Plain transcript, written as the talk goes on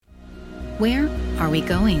Where are we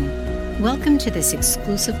going? Welcome to this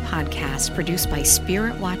exclusive podcast produced by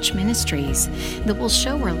Spirit Watch Ministries that will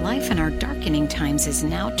show where life in our darkening times is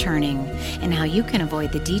now turning and how you can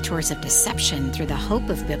avoid the detours of deception through the hope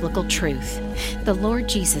of biblical truth. The Lord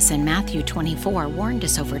Jesus in Matthew 24 warned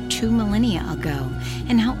us over 2 millennia ago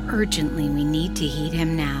and how urgently we need to heed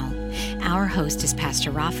him now. Our host is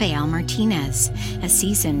Pastor Rafael Martinez, a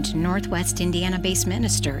seasoned Northwest Indiana-based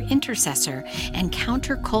minister, intercessor, and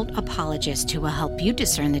counter-cult apologist who will help you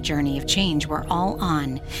discern the journey of change we're all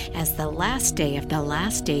on as the last day of the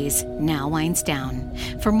last days now winds down.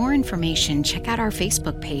 For more information, check out our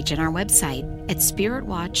Facebook page and our website at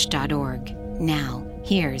spiritwatch.org. Now,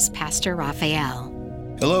 here's Pastor Rafael.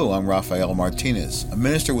 Hello, I'm Rafael Martinez, a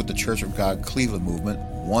minister with the Church of God Cleveland movement,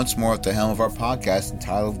 once more at the helm of our podcast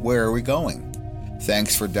entitled Where Are We Going?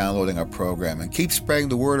 Thanks for downloading our program and keep spreading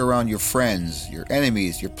the word around your friends, your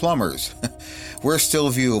enemies, your plumbers. We're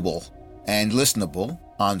still viewable and listenable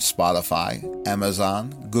on Spotify,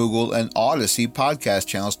 Amazon, Google, and Odyssey podcast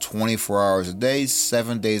channels 24 hours a day,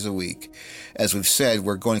 7 days a week. As we've said,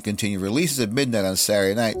 we're going to continue releases at midnight on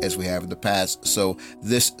Saturday night as we have in the past, so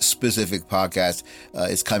this specific podcast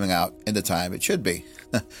is coming out in the time it should be.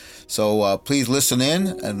 So please listen in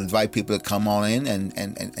and invite people to come on in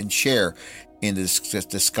and share in the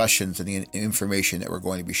discussions and the information that we're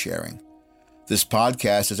going to be sharing. This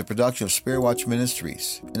podcast is a production of Spirit Watch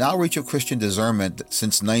Ministries, an outreach of Christian discernment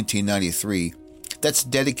since 1993 that's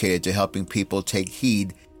dedicated to helping people take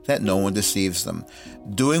heed that no one deceives them.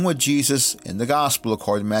 Doing what Jesus in the gospel,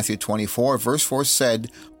 according to Matthew 24, verse 4 said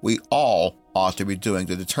we all ought to be doing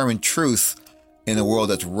to determine truth in a world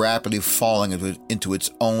that's rapidly falling into its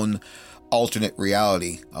own alternate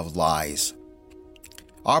reality of lies.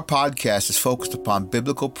 Our podcast is focused upon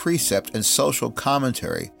biblical precept and social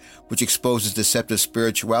commentary, which exposes deceptive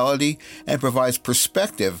spirituality and provides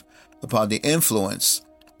perspective upon the influence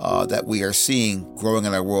that we are seeing growing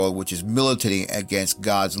in our world, which is militating against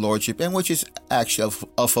God's lordship and which is actually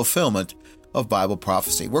a fulfillment of Bible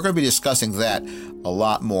prophecy. We're going to be discussing that a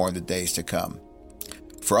lot more in the days to come.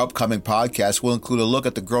 For upcoming podcasts, we'll include a look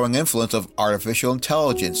at the growing influence of artificial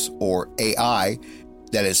intelligence, or AI,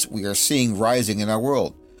 that is, we are seeing rising in our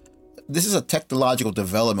world. This is a technological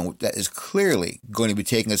development that is clearly going to be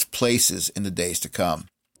taking its places in the days to come.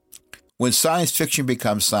 When science fiction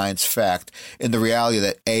becomes science fact, in the reality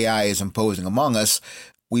that AI is imposing among us,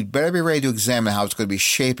 we'd better be ready to examine how it's going to be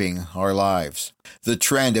shaping our lives. The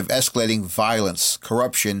trend of escalating violence,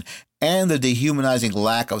 corruption, and the dehumanizing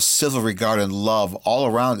lack of civil regard and love all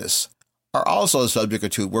around us are also a subject or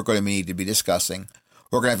two we're going to need to be discussing.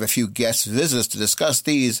 We're going to have a few guest visits to discuss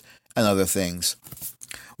these and other things.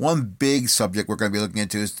 One big subject we're going to be looking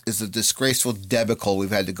into is the disgraceful debacle we've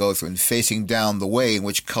had to go through in facing down the way in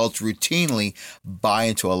which cults routinely buy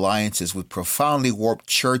into alliances with profoundly warped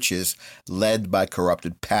churches led by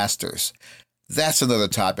corrupted pastors. That's another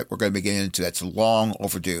topic we're going to be getting into that's long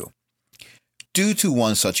overdue. Due to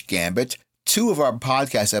one such gambit, 2 of our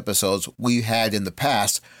podcast episodes we had in the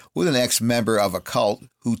past with an ex-member of a cult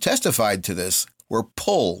who testified to this were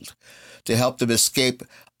pulled to help them escape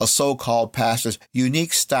a so-called pastor's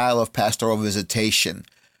unique style of pastoral visitation.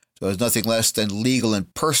 So it's nothing less than legal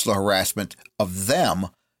and personal harassment of them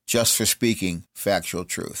just for speaking factual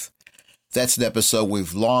truth. That's an episode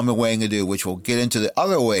we've long been waiting to do, which will get into the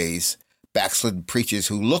other ways backslidden preachers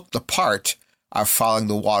who look the part are following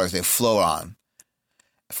the waters they float on.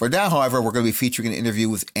 For now, however, we're going to be featuring an interview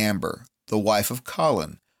with Amber, the wife of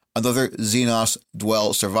Colin, another Xenos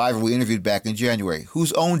dwell survivor we interviewed back in January,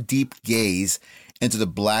 whose own deep gaze into the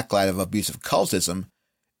black light of abusive cultism,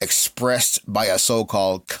 expressed by a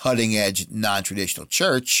so-called cutting-edge, non-traditional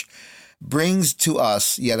church, brings to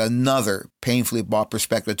us yet another painfully bought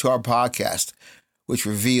perspective to our podcast, which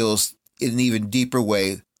reveals in an even deeper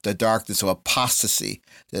way the darkness of apostasy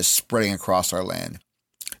that is spreading across our land.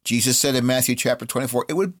 Jesus said in Matthew chapter 24,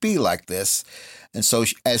 it would be like this. And so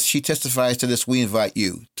as she testifies to this, we invite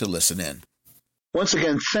you to listen in. Once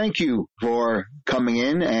again, thank you for coming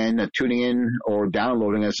in and tuning in or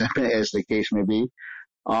downloading, as the case may be,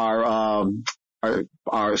 our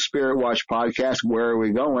Spirit Watch podcast, Where Are We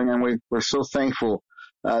Going? And we're so thankful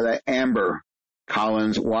that Amber,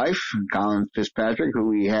 Colin's wife, Colin Fitzpatrick, who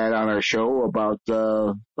we had on our show about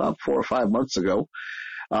 4 or 5 months ago,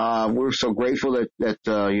 we're so grateful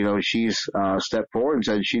that she's stepped forward and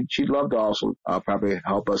said she'd love to also probably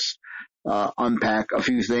help us unpack a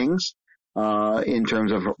few things in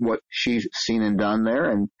terms of what she's seen and done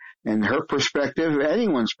there, and her perspective,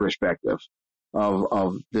 anyone's perspective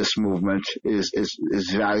of this movement is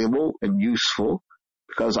valuable and useful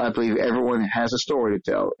because I believe everyone has a story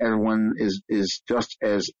to tell. Everyone is just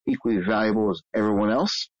as equally valuable as everyone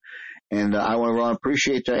else. And I want to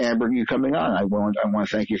appreciate Amber, you coming on. I want to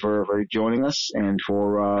thank you for joining us and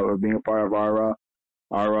for being a part of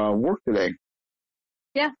our work today.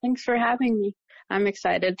 Yeah, thanks for having me. I'm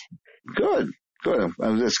excited. Good. I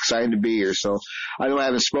was just excited to be here. So I know I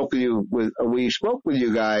haven't spoken to you we spoke with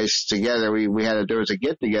you guys together. There was a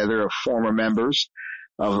get together of former members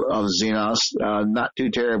of Xenos, not too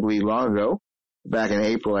terribly long ago, back in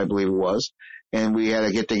April, I believe it was. And we had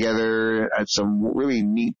a get together at some really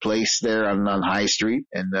neat place there on High Street.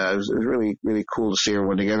 And it was really, really cool to see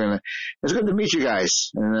everyone together. And it was good to meet you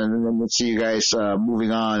guys. And then to see you guys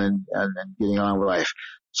moving on and getting on with life.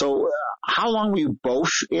 So how long were you both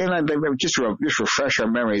in? Just to refresh our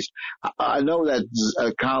memories. I know that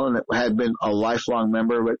Colin had been a lifelong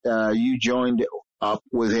member, but you joined up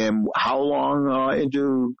with him. How long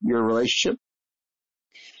into your relationship?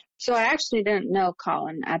 So I actually didn't know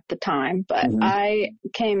Colin at the time, but I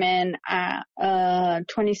came in at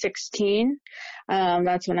 2016.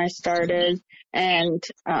 That's when I started, and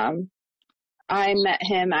I met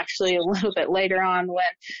him actually a little bit later on when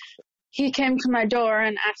he came to my door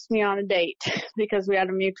and asked me on a date because we had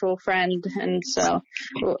a mutual friend, and so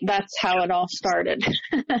that's how it all started.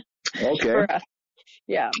 Okay. For us.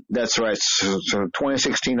 Yeah. That's right. So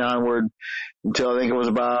 2016 onward until I think it was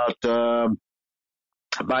about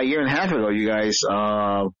a year and a half ago, you guys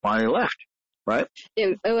finally left, right?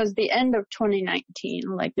 It was the end of 2019,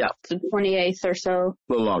 the 28th or so.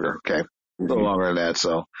 A little longer, okay. A little longer than that,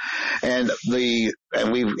 so. He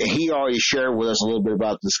already shared with us a little bit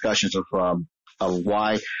about discussions of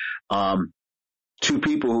why two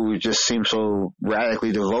people who just seem so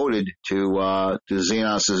radically devoted to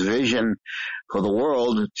Xenos' vision for the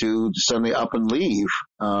world to suddenly up and leave.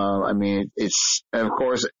 It's, of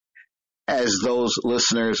course, as those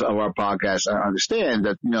listeners of our podcast understand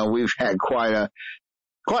that, we've had quite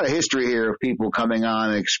a history here of people coming on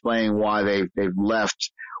and explaining why they've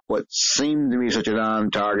left what seemed to be such a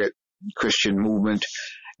non-target Christian movement.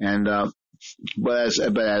 And, but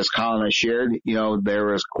as Colin has shared, there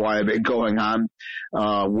was quite a bit going on,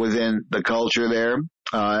 within the culture there.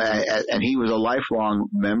 And he was a lifelong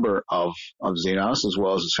member of Xenos as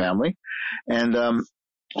well as his family. And,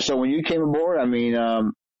 so when you came aboard,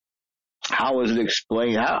 how was it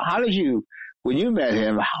explained? How did you, when you met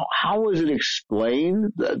him, how was it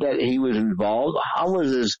explained that he was involved? How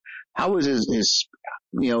was his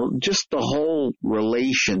just the whole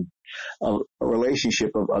relationship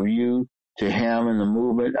of you to him and the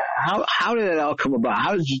movement? How did it all come about?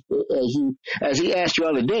 How did you, as he asked you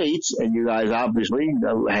on the dates, and you guys obviously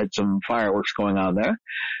had some fireworks going on there,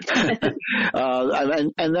 and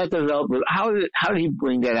that developed. How did he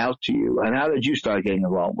bring that out to you, and how did you start getting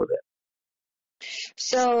involved with it?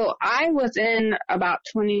 So I was in about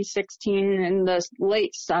 2016 in the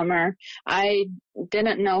late summer. I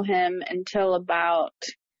didn't know him until about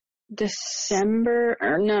December,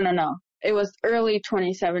 or no. It was early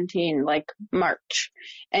 2017, like March.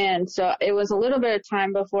 And so it was a little bit of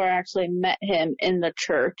time before I actually met him in the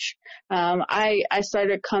church. I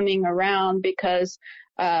started coming around because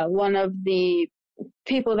one of the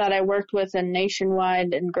people that I worked with in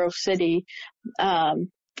Nationwide in Grove City,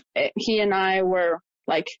 he and I were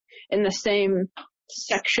like in the same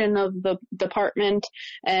section of the department,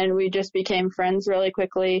 and we just became friends really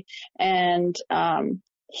quickly. And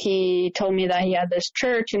he told me that he had this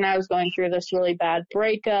church, and I was going through this really bad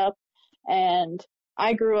breakup. And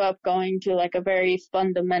I grew up going to like a very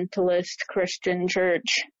fundamentalist Christian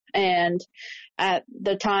church. And at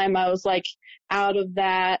the time I was like out of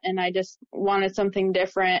that, and I just wanted something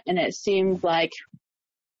different. And it seemed like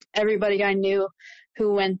everybody I knew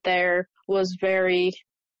who went there was very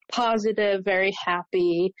positive, very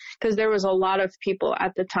happy, because there was a lot of people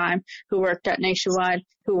at the time who worked at Nationwide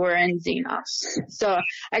who were in Xenos. So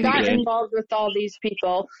I got involved with all these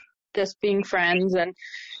people, just being friends. And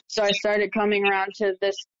so I started coming around to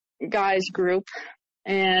this guy's group,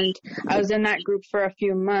 and I was in that group for a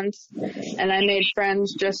few months, and I made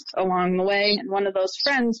friends just along the way. And one of those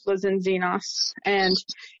friends was in Xenos, and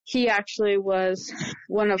he actually was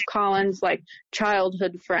one of Colin's like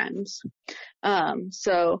childhood friends.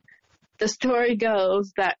 So the story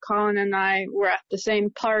goes that Colin and I were at the same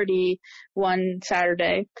party one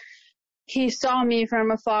Saturday. He saw me from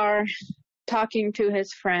afar talking to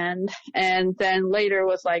his friend, and then later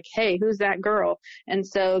was like, "Hey, who's that girl?" And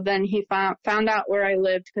so then he found out where I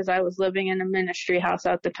lived, because I was living in a ministry house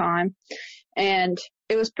at the time. And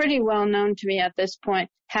it was pretty well known to me at this point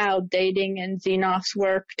how dating in Xenos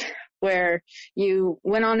worked, where you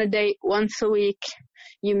went on a date once a week.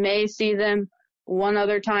 You may see them one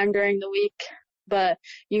other time during the week, but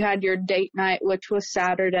you had your date night, which was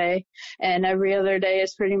Saturday, and every other day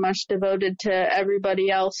is pretty much devoted to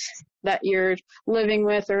everybody else that you're living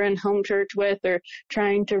with or in home church with or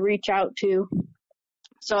trying to reach out to.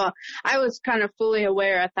 So I was kind of fully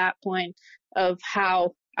aware at that point of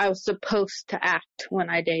how I was supposed to act when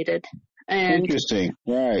I dated. And interesting.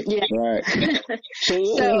 Right. Yeah. Right.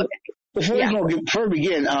 So before we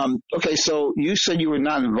begin, okay, so you said you were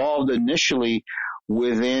not involved initially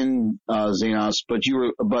within Xenos, but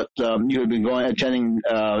you had been attending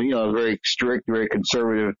a very strict, very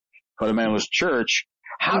conservative fundamentalist church.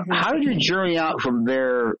 How did your journey out from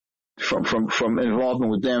there, from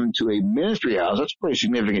involvement with them to a ministry house? That's a pretty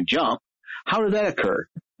significant jump. How did that occur?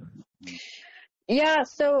 Yeah,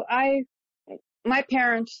 so my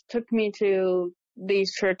parents took me to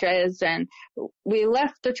these churches, and we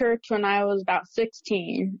left the church when I was about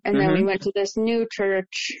 16, and then we went to this new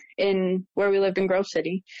church where we lived in Grove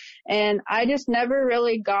City, and I just never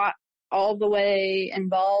really got all the way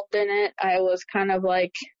involved in it. I was kind of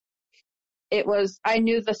like, I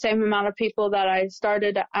knew the same amount of people that I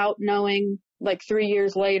started out knowing like 3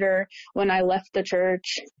 years later when I left the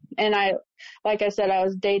church. And like I said, I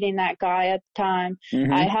was dating that guy at the time.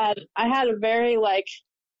 I had a very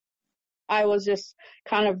I was just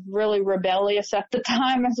kind of really rebellious at the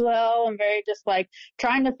time as well, and very just like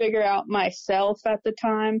trying to figure out myself at the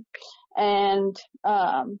time. And,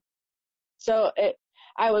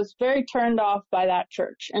 I was very turned off by that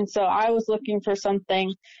church. And so I was looking for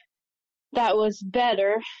something that was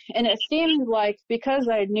better. And it seemed like, because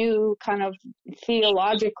I knew kind of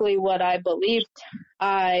theologically what I believed,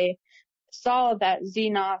 I saw that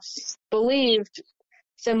Xenos believed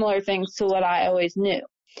similar things to what I always knew.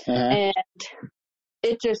 And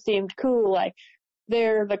it just seemed cool. Like,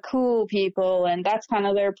 they're the cool people, and that's kind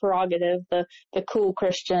of their prerogative, the cool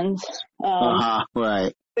Christians.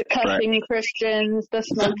 Right. The cussing Christians, the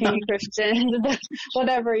smoking Christians,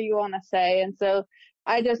 whatever you want to say. And so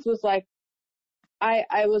I just was like,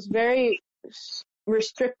 I was very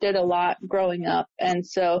restricted a lot growing up. And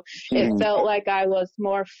so it felt like I was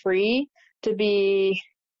more free to be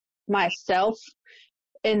myself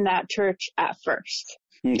in that church at first.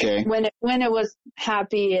 Okay. When it was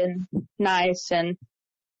happy and nice and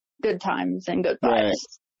good times and good vibes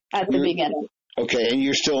at the beginning. Okay, and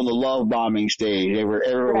you're still in the love bombing stage.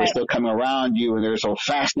 Everyone was still coming around you, and they're so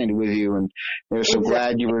fascinated with you, and they're so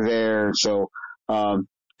glad you were there. So, and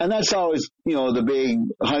that's always, the big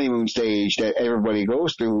honeymoon stage that everybody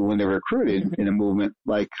goes through when they're recruited in a movement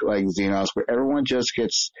like Xenos, where everyone just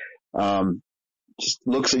gets, just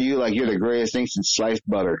looks at you like you're the greatest thing since sliced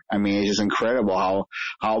butter. I mean, it's just incredible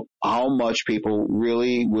how much people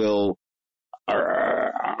really will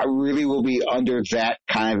be under that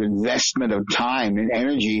kind of investment of time and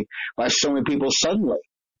energy by so many people suddenly.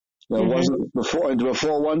 It wasn't before you go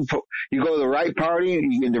to the right party,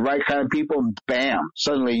 you get the right kind of people, and bam,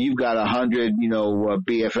 suddenly you've got 100,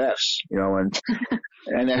 BFFs,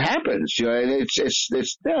 and it happens, and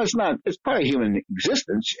it's part of human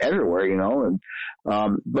existence everywhere,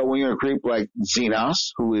 but when you're a group like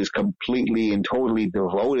Xenos, who is completely and totally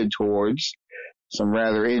devoted towards some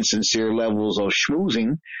rather insincere levels of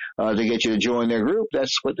schmoozing to get you to join their group,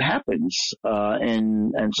 that's what happens.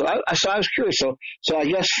 And so I was curious. So I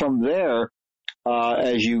guess from there,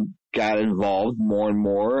 as you got involved more and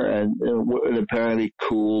more, and an apparently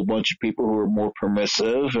cool bunch of people who were more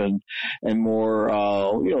permissive and more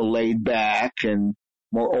laid back and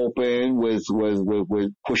more open with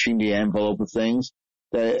pushing the envelope of things,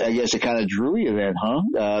 that I guess it kind of drew you then,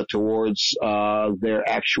 towards their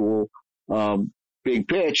actual big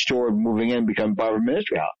pitch toward moving in and becoming part of a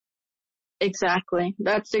ministry house. Exactly.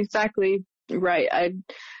 That's exactly right. I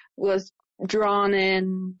was drawn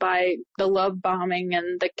in by the love bombing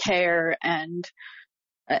and the care, and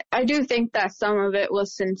I do think that some of it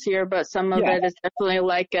was sincere, but some of it is definitely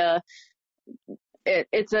like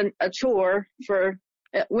it's a chore. For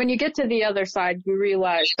when you get to the other side, you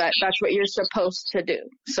realize that that's what you're supposed to do.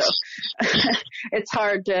 So it's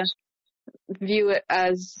hard to view it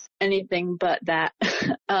as anything but that.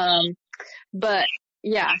 But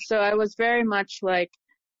yeah, so I was very much like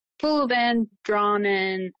pulled in, drawn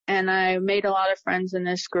in, and I made a lot of friends in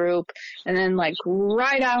this group. And then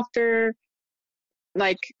right after,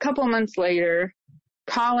 a couple months later,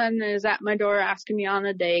 Colin is at my door asking me on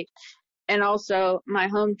a date. And also my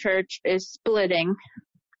home church is splitting,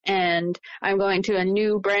 and I'm going to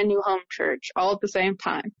a brand new home church all at the same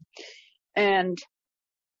time. And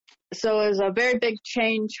so it was a very big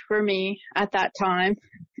change for me at that time.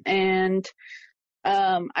 And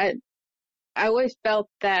I always felt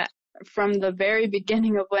that from the very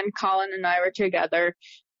beginning of when Colin and I were together,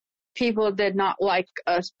 people did not like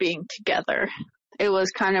us being together. It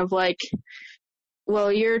was kind of like,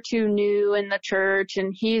 well, you're too new in the church,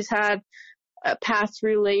 and he's had past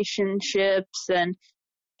relationships and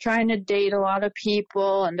trying to date a lot of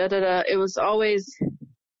people and da-da-da. It was always,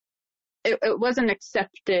 it wasn't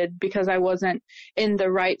accepted because I wasn't in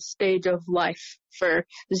the right stage of life for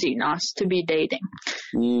Xenos to be dating.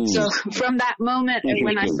 So from that moment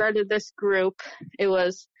when I started this group, it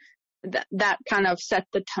was that kind of set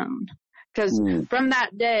the tone. Because from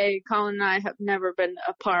that day, Colin and I have never been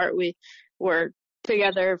apart. We were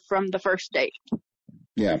together from the first date.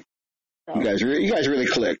 Yeah. So. You guys really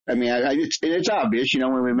clicked. I mean, it's obvious,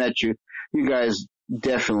 when we met you, you guys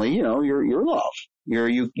definitely, you're love.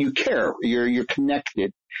 You care. You're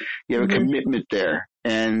connected. You have a commitment there.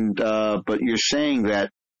 And, but you're saying that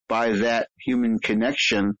by that human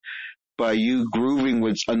connection, by you grooving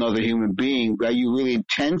with another human being, by you really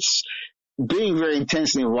being very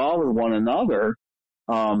intensely involved with one another,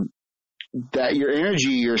 that your energy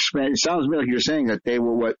you're spent, it sounds to me like you're saying that they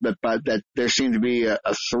were that there seemed to be a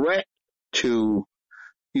threat to,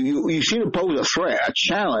 you seem to pose a threat, a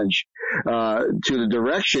challenge, to the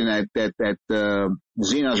direction that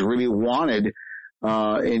Xenos really wanted,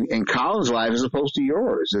 in Colin's life as opposed to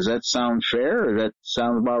yours. Does that sound fair? Or that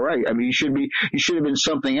sounds about right? I mean, you should have been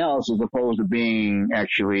something else as opposed to being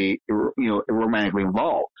actually, romantically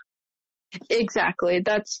involved. Exactly.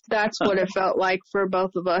 That's what it felt like for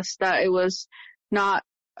both of us, that it was not,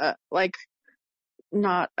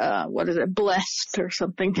 blessed or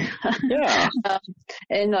something. Yeah.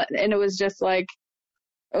 And it was just like,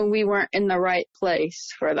 we weren't in the right place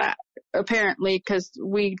for that, apparently, because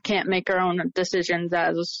we can't make our own decisions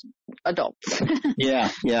as adults. Yeah.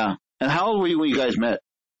 And how old were you when you guys met?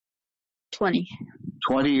 20.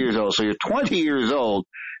 20 years old. So you're 20 years old,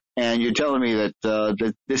 and you're telling me that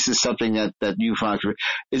this is something that you find.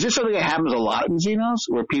 Is this something that happens a lot in Xenos,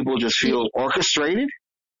 where people just feel orchestrated?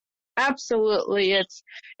 Absolutely.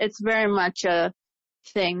 It's very much a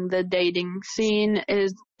thing. The dating scene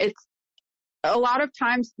it's a lot of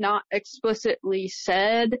times not explicitly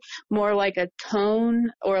said, more like a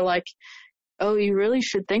tone, or like, oh, you really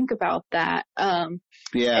should think about that.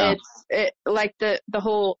 Yeah. It's like the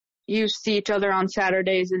whole, you see each other on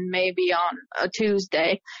Saturdays and maybe on a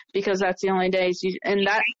Tuesday, because that's the only days and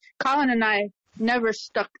that Colin and I never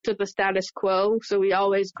stuck to the status quo. So we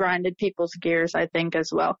always grinded people's gears, I think,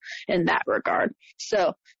 as well, in that regard.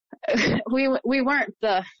 So we weren't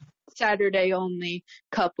the Saturday only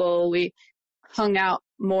couple. We hung out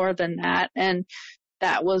more than that, and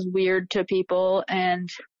that was weird to people. And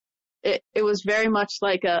it was very much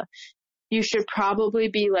like you should probably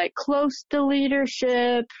be like close to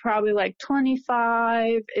leadership, probably like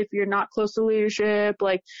 25 if you're not close to leadership,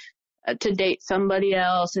 like to date somebody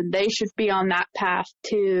else, and they should be on that path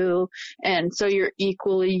too, and so you're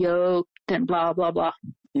equally yoked and blah blah blah.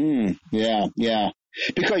 Yeah,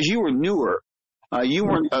 because you were newer. You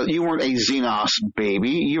weren't a Xenos baby.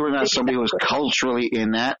 You were not somebody who was culturally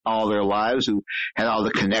in that all their lives, who had all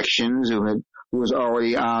the connections, who was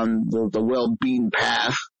already on the well-beaten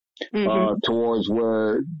path towards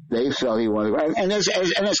where they felt he wanted to go. And as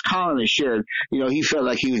Colin has shared, he felt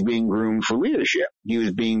like he was being groomed for leadership. He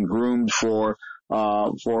was being groomed for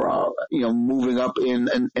moving up in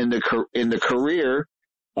the career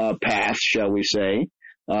path, shall we say,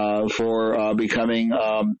 for becoming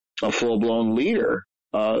a full-blown leader,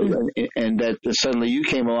 and that suddenly you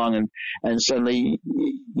came along and suddenly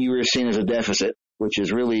you were seen as a deficit, which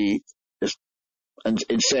is really just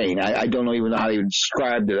insane. I don't even know how to even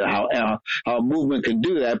describe it, how a movement can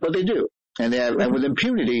do that, but they do. And and with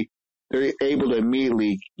impunity, they're able to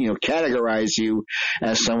immediately, categorize you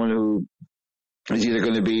as someone who is either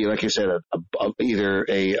going to be, like you said, either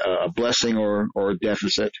a blessing or a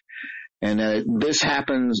deficit. And this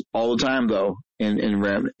happens all the time, though, in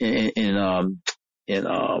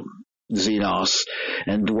Xenos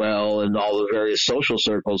and Dwell and all the various social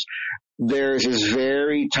circles. There's this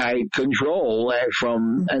very tight control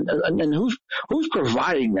and who's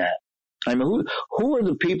providing that? I mean, who are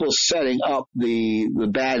the people setting up the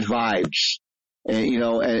bad vibes?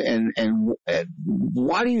 And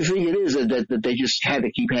why do you think it is that they just had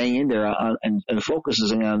to keep hanging in there and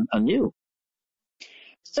focusing on you?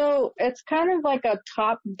 So it's kind of like a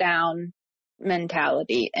top-down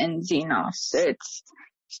mentality in Xenos. It's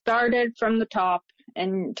started from the top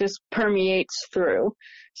and just permeates through.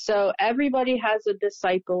 So everybody has a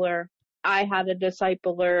discipler. I had a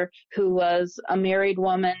discipler who was a married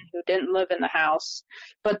woman who didn't live in the house.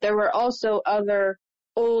 But there were also other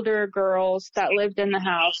older girls that lived in the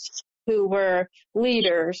house who were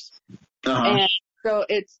leaders. And so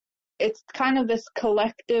it's kind of this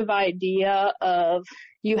collective idea of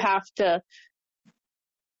you have to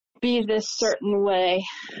be this certain way,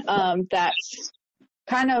 that's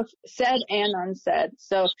kind of said and unsaid.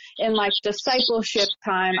 So in like discipleship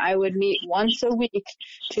time, I would meet once a week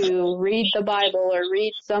to read the Bible or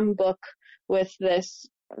read some book with this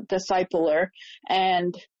discipler,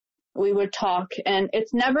 and we would talk. And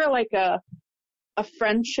it's never like a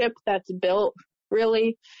friendship that's built,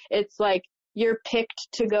 really. It's like you're picked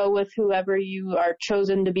to go with whoever you are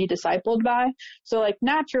chosen to be discipled by. So like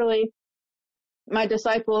naturally, my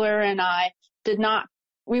discipler and I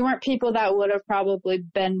we weren't people that would have probably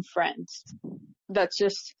been friends. That's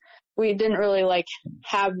just, we didn't really like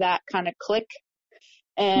have that kind of click.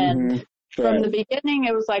 And from the beginning,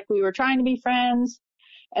 it was like we were trying to be friends.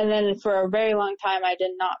 And then for a very long time, I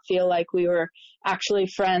did not feel like we were actually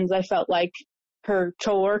friends. I felt like her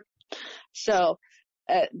chore. So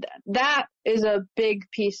that is a big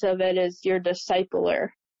piece of it, is your discipler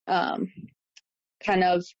kind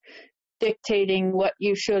of dictating what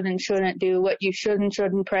you should and shouldn't do, what you should and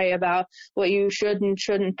shouldn't pray about, what you should and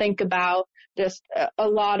shouldn't think about, just a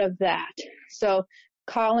lot of that. So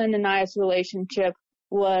Colin and I's relationship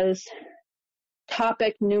was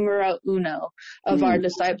topic numero uno of our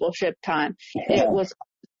discipleship time. It was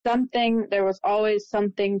there was always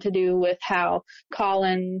something to do with how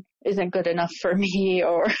Colin isn't good enough for me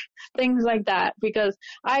or things like that, because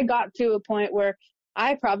I got to a point where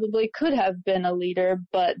I probably could have been a leader,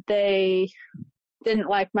 but they didn't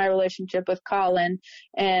like my relationship with Colin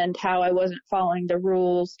and how I wasn't following the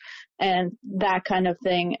rules and that kind of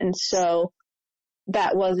thing. And so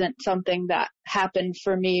that wasn't something that happened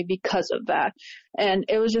for me because of that. And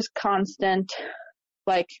it was just constant.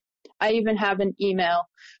 Like, I even have an email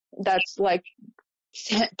that's like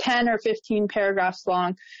 10 or 15 paragraphs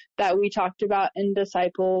long that we talked about in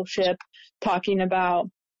discipleship, talking about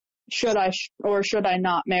should I or should I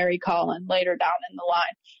not marry Colin later down in the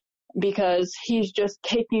line, because he's just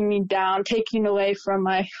taking me down, taking away from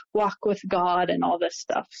my walk with God and all this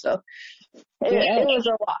stuff. So it was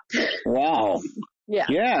a lot. Wow. Yeah.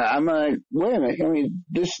 Yeah. I'm like, wait a minute. I mean,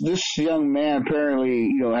 this young man apparently,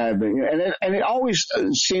 had been, and it always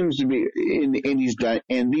seems to be in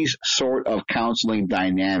these sort of counseling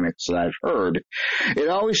dynamics that I've heard, it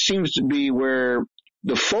always seems to be where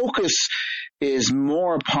the focus is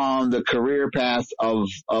more upon the career path of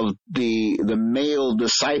the male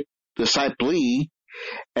disciplee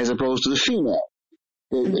as opposed to the female.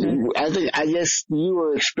 I guess you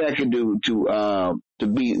were expected to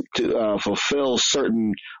fulfill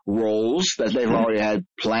certain roles that they've already had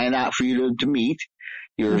planned out for you to meet.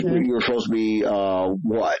 You're supposed to be a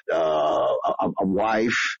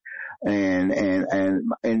wife and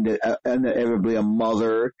inevitably a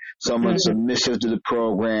mother, someone submissive to the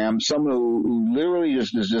program, someone who literally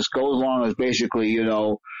just goes along as basically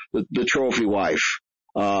the trophy wife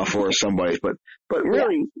for somebody. But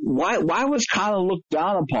really, why was Colin looked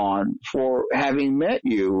down upon for having met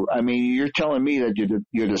you? I mean, you're telling me that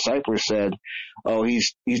your discipler said, "Oh,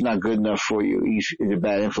 he's not good enough for you. He's a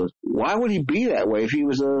bad influence." Why would he be that way if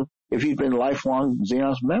he'd been a lifelong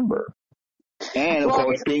Xenos member? And of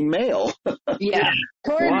course, being male. Yeah.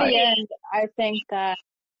 Toward the end, I think that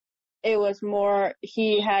it was more,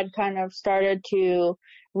 he had kind of started to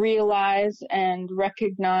realize and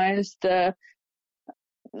recognize the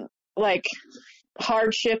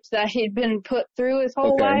hardships that he'd been put through his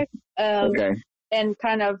whole life, and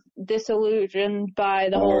kind of disillusioned by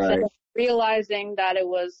the whole thing, realizing that it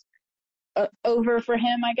was over for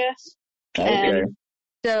him, I guess. And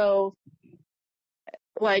so,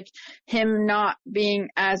 him not being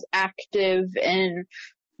as active in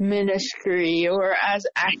ministry or as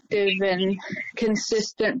active in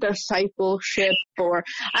consistent discipleship, or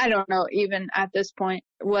I don't know even at this point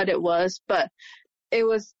what it was, but it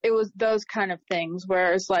was those kind of things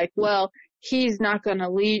where it's like, well, he's not going to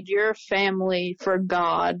lead your family for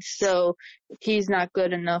God, so he's not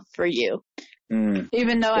good enough for you.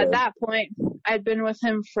 Even though at that point I'd been with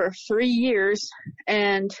him for 3 years,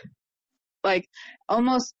 and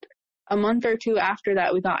almost a month or two after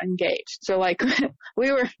that we got engaged. So it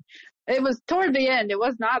was toward the end. It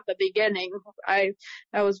was not the beginning. I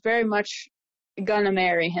was very much gonna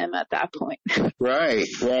marry him at that point. Right.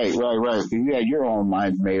 You had your own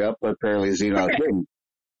mind made up, but apparently Xenos didn't.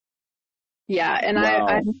 Yeah, and wow.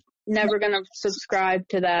 I'm never gonna subscribe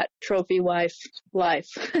to that trophy wife life.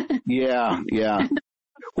 Yeah.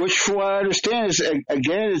 Which, from what I understand, is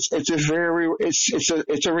again,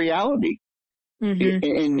 it's a reality. Mm-hmm.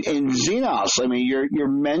 In Xenos, I mean, you're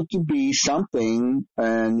meant to be something,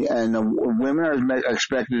 and women are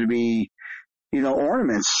expected to be,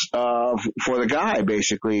 ornaments for the guy,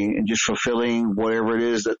 basically, and just fulfilling whatever it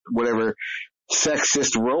is whatever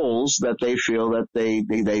sexist roles that they feel that they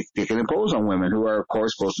can impose on women, who are, of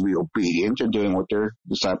course, supposed to be obedient and doing what their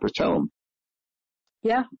disciples tell them.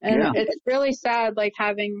 Yeah, and it's really sad, like,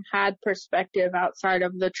 having had perspective outside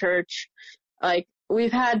of the church. Like,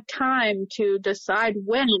 we've had time to decide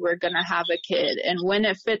when we're going to have a kid and when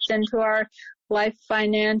it fits into our life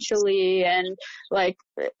financially and, like,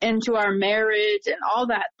 into our marriage and all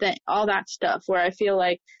that stuff, where I feel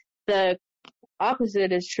like the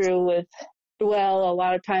opposite is true with, well, a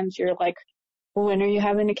lot of times you're like, when are you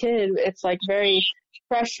having a kid? It's, like, very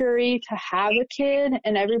pressury to have a kid,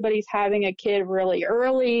 and everybody's having a kid really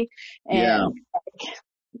early, and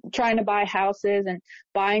like, trying to buy houses and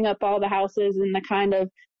buying up all the houses in the kind of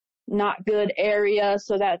not good area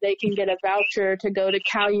so that they can get a voucher to go to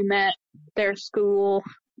Calumet, their school,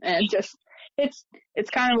 and just it's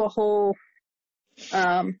kind of a whole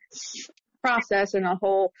process and a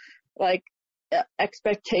whole, like,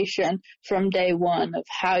 expectation from day one of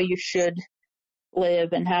how you should live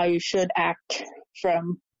and how you should act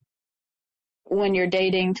from when you're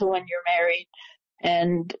dating to when you're married,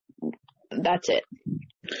 and that's it.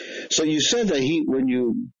 So you said that when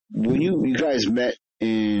you guys met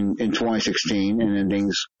in 2016, and then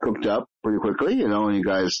things cooked up pretty quickly, and you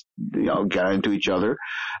guys got into each other.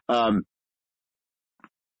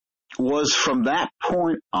 Was from that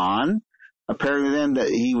point on, apparently then, that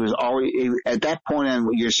he was already at that point on,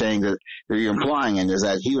 what you're saying that you're implying is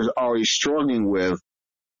that he was already struggling with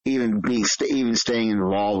even staying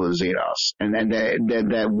involved with Xenos, and then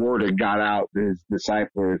that word had got out to his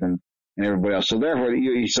disciples and everybody else. So therefore,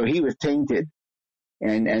 so he was tainted,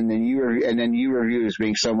 and then you were viewed as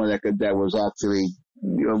being someone that was actually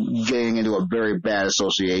getting into a very bad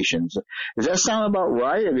association. So, does that sound about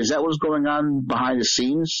right? Is that what's going on behind the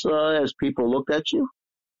scenes as people looked at you?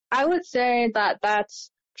 I would say that that's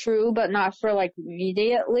true, but not for, like,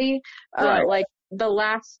 immediately. Right. Like, the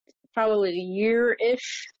last probably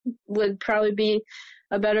year-ish would probably be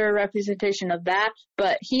a better representation of that.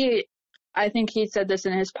 But I think he said this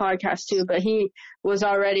in his podcast too, but he was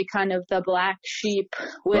already kind of the black sheep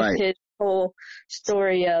with his whole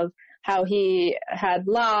story of how he had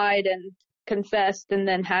lied and confessed and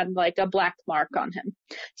then had, like, a black mark on him.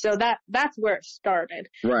 So that's where it started.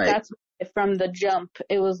 Right. That's from the jump.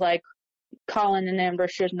 It was like Colin and Amber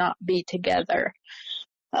should not be together.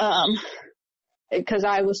 Because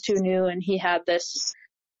I was too new and he had this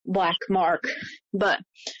black mark. But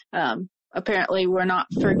apparently we're not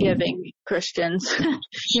forgiving Christians,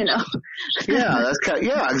 Yeah, that's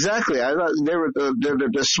exactly. I thought they were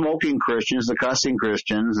the smoking Christians, the cussing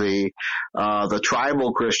Christians, the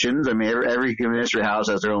tribal Christians. I mean, every ministry house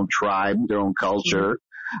has their own tribe, their own culture,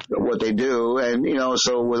 what they do, and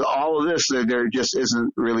so with all of this, there just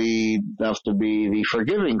isn't really enough to be the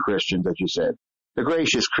forgiving Christians that you said, the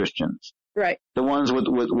gracious Christians. Right. The ones with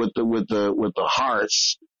the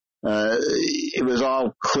hearts. It was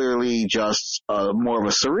all clearly just more of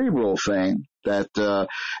a cerebral thing and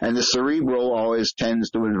the cerebral always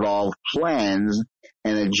tends to involve plans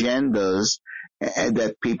and agendas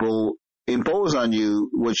that people impose on you,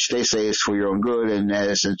 which they say is for your own good, and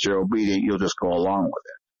since you're obedient, you'll just go along with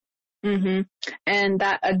it. Mm-hmm. And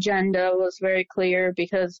that agenda was very clear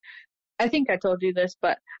because I think I told you this,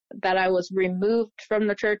 but that I was removed from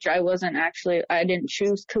the church. I didn't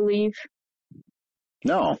choose to leave.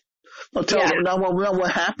 No. Well, tell us now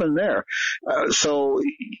what happened there.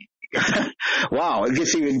 Wow, it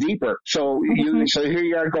gets even deeper. So so here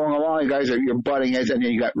you are going along, you guys you're butting heads, and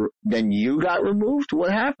then you got removed.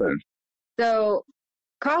 What happened? So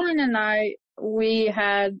Colin and I, we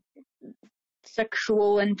had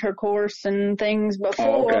sexual intercourse and things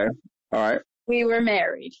before. All right. We were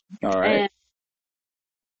married. All right. And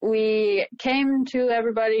we came to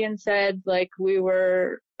everybody and said, like, we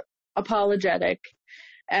were apologetic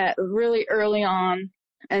really early on,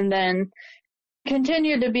 and then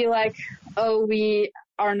continued to be like, oh, we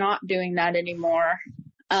are not doing that anymore.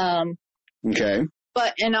 Okay.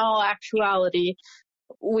 But in all actuality,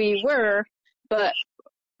 we were, but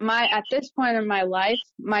at this point in my life,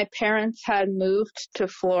 my parents had moved to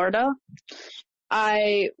Florida.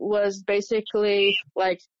 I was basically,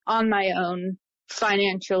 like, on my own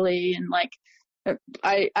financially, and, like,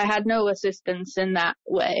 I had no assistance in that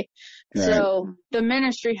way. Right. So the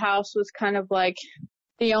ministry house was kind of like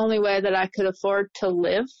the only way that I could afford to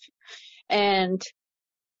live. And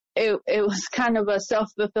it was kind of a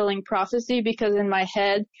self-fulfilling prophecy, because in my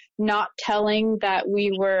head, not telling that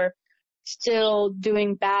we were still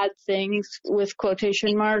doing bad things with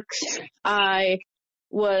quotation marks. I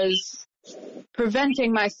was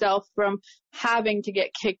preventing myself from having to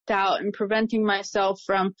get kicked out and preventing myself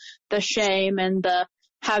from the shame and the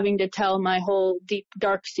having to tell my whole deep,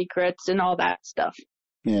 dark secrets and all that stuff.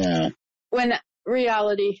 Yeah. When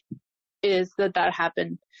reality is that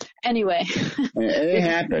happened. Anyway. It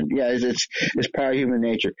happened. Yeah, it's part of human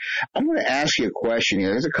nature. I'm going to ask you a question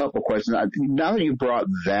here. There's a couple questions. Now that you brought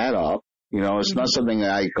that up, it's not something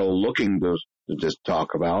that I go looking to just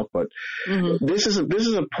talk about, but this is a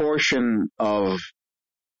portion of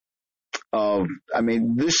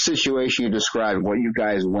this situation you described, what you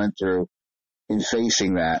guys went through in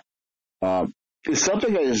facing that, is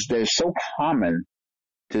something that is so common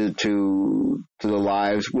to the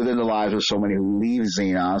lives, within the lives of so many who leave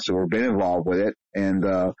Xenos or have been involved with it. And,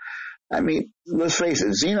 let's face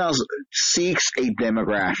it, Xenos seeks a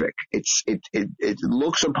demographic. It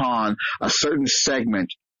looks upon a certain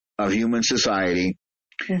segment of human society,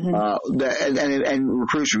 and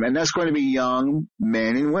recruits them. And that's going to be young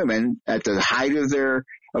men and women at the height of their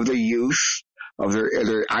youth, of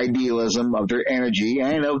their idealism, of their energy,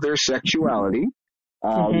 and of their sexuality.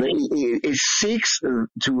 It seeks to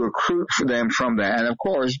recruit for them from that. And of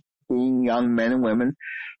course, being young men and women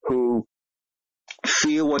who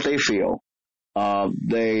feel what they feel,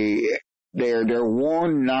 they're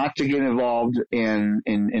warned not to get involved in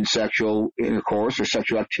sexual intercourse or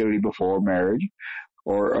sexual activity before marriage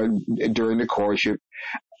or during the courtship.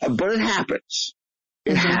 But it happens.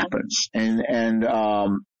 It happens. And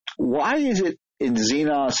why is it in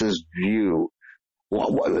Xenos's view?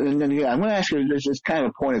 And then, I'm going to ask you this is kind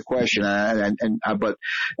of a pointed question, but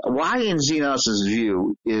why in Xenos's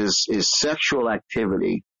view is sexual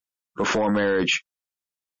activity before marriage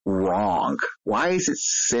wrong? Why is it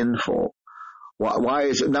sinful? Why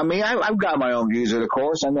is it? I mean, I've got my own views, of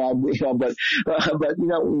course. I know, but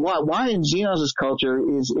why in Xenos's culture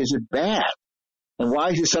is it bad? And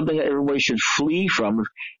why is it something that everybody should flee from?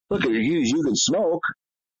 Look at your views. You can smoke.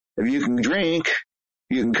 If you can drink,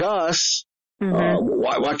 you can cuss.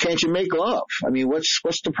 Why can't you make love? I mean,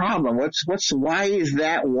 what's the problem? Why is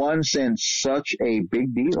that one sin such a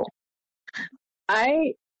big deal?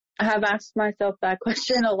 I have asked myself that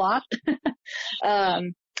question a lot.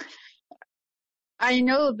 I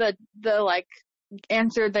know that the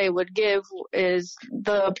answer they would give is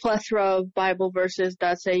the plethora of Bible verses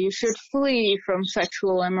that say you should flee from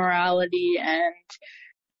sexual immorality and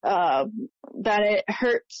that it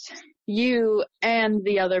hurts you and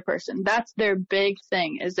the other person. That's their big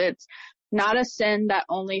thing, is it's not a sin that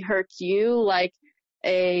only hurts you, like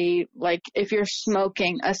if you're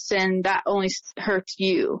smoking, a sin that only hurts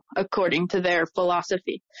you, according to their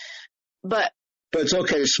philosophy. But it's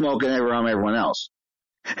okay to smoke and harm everyone else.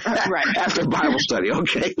 Right. After Bible study,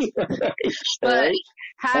 okay. But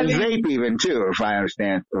and vape even too, if I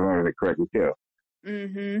understand correctly too.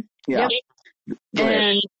 Yeah. Yep.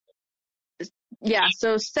 And yeah,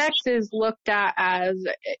 so sex is looked at as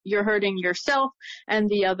you're hurting yourself and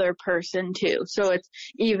the other person too. So it's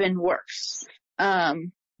even worse. That's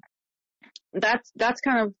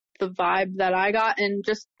kind of the vibe that I got. And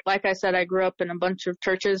just like I said, I grew up in a bunch of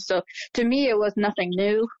churches. So to me, it was nothing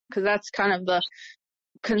new, because that's kind of the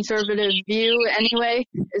conservative view anyway,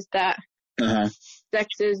 is that sex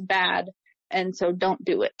is bad. And so don't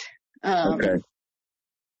do it. Okay.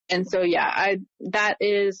 And so, yeah, that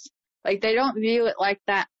is, they don't view it like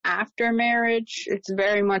that after marriage. It's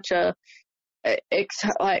very much a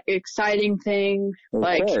exciting thing. Of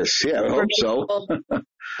course, yeah, I hope so.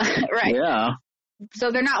 Right. Yeah.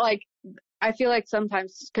 So they're not I feel like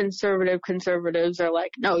sometimes conservatives are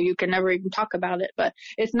like, no, you can never even talk about it. But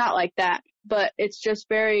it's not like that. But it's just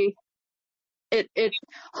it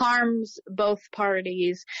harms both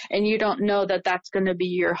parties, and you don't know that that's going to be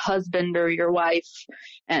your husband or your wife,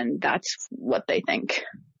 and that's what they think.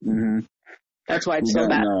 That's why it's so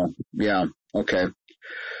bad. Yeah. Okay.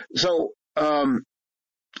 So, I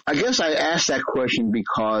guess I asked that question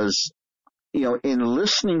because, in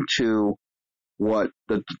listening to what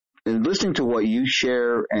you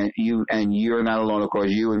share, and you're not alone, of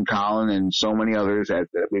course, you and Colin and so many others that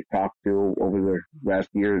we've talked to over the last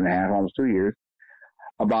year and a half, almost 2 years,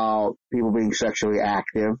 about people being sexually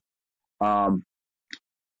active.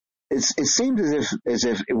 It seems as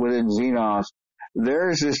if within Xenos,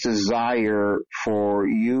 there's this desire for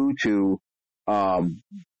you to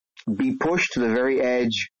be pushed to the very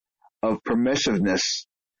edge of permissiveness.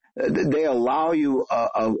 They allow you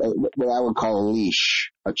what I would call a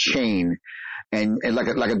leash, a chain, and like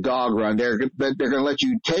a dog run. They're going to let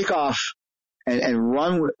you take off and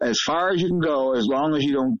run as far as you can go, as long as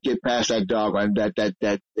you don't get past that dog line. That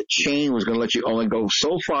the chain was going to let you only go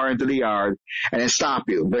so far into the yard and then stop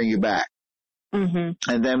you, bring you back. Mm-hmm.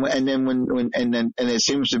 And then it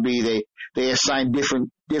seems to be they assign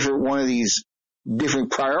different one of these different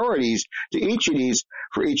priorities to each of these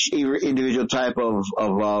for each individual type of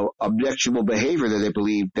objectionable behavior that they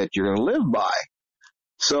believe that you're going to live by.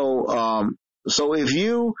 So if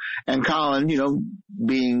you and Colin,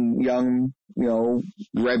 being young,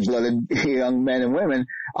 red-blooded young men and women,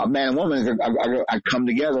 man and woman are come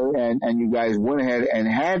together and you guys went ahead and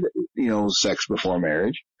had, sex before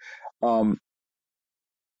marriage.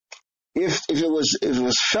 If it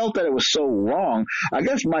was felt that it was so wrong, I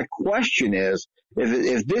guess my question is,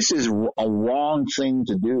 if this is a wrong thing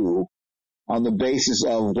to do on the basis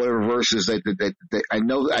of whatever verses that I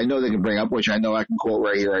know they can bring up, which I know I can quote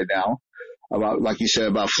right here, right now, about, like you said,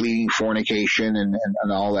 about fleeting fornication and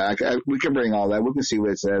all that. We can bring all that. We can see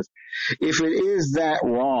what it says. If it is that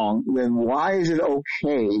wrong, then why is it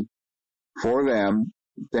okay for them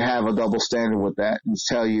to have a double standard with that and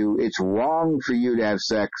tell you it's wrong for you to have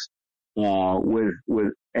sex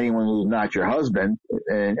with anyone who's not your husband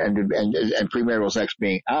and premarital sex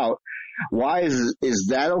being out? Why is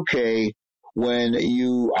that okay when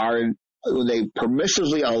they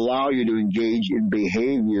permissively allow you to engage in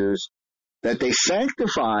behaviors that they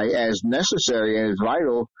sanctify as necessary and as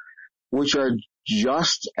vital, which are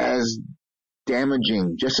just as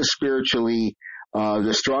damaging, just as spiritually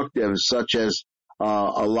destructive, such as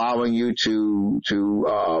allowing you to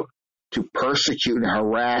persecute and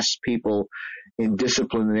harass people in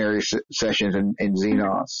disciplinary sessions in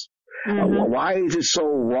Xenos? Mm-hmm. Why is it so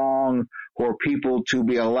wrong for people to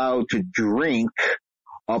be allowed to drink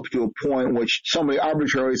up to a point in which somebody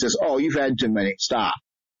arbitrarily says, "Oh, you've had too many, stop"?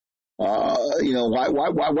 Why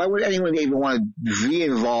would anyone even want to be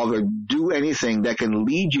involved or do anything that can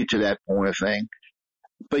lead you to that point of thing?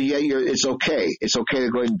 But yet it's okay. It's okay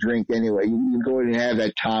to go ahead and drink anyway. You can go ahead and have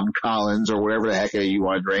that Tom Collins or whatever the heck you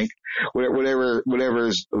want to drink, whatever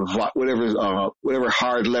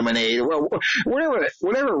hard lemonade or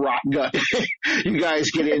whatever rock gut you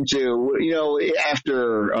guys get into.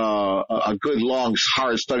 After a good long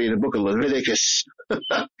hard study in the book of Leviticus,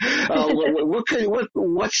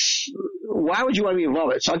 why would you want to be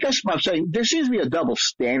involved in it? So I guess what I'm saying, there seems to be a double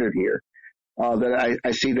standard here. That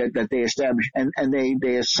I see that they establish, and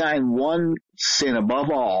they assign one sin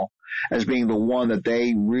above all as being the one that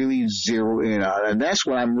they really zero in on. And that's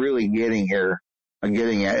what I'm really getting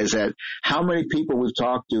at is that how many people we've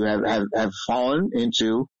talked to have fallen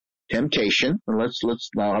into temptation. And let's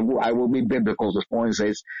now, I will be biblical at this point and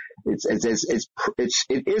say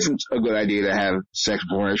it isn't a good idea to have sex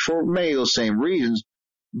before marriage for many of those same reasons,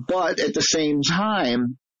 but at the same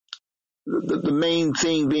time, the main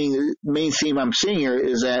theme I'm seeing here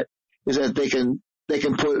is that they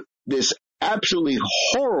can put this absolutely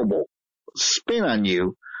horrible spin on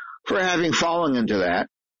you for having fallen into that.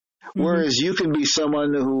 Mm-hmm. Whereas you can be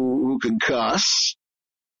someone who can cuss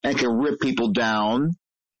and can rip people down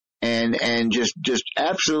and just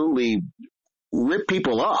absolutely rip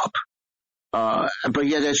people up. But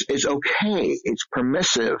yet it's okay. It's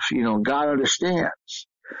permissive. God understands.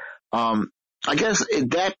 I guess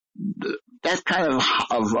that kind of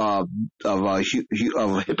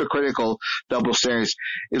hypocritical double standards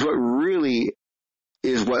is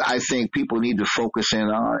what I think people need to focus in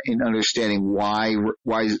on in understanding why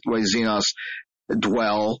Xenos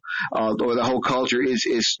dwell, or the whole culture is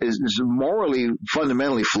morally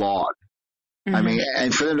fundamentally flawed. Mm-hmm. I mean,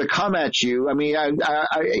 and for them to come at you, I mean,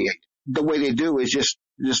 the way they do is just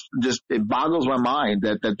it boggles my mind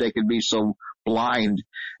that they could be so blind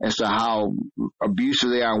as to how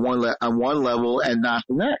abusive they are on one level and not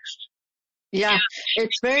the next. Yeah,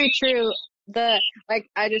 it's very true.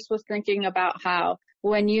 I just was thinking about how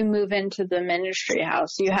when you move into the ministry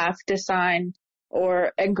house, you have to sign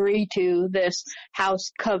or agree to this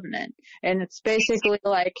house covenant, and it's basically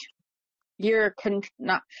like you're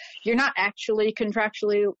not actually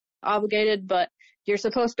contractually obligated, but you're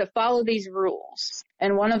supposed to follow these rules.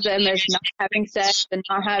 And one of them is not having sex and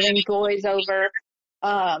not having boys over.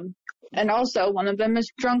 And also one of them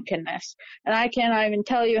is drunkenness. And I cannot even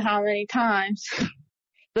tell you how many times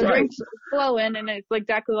the drinks are flowing, and it's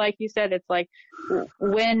exactly like you said. It's like,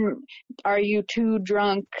 when are you too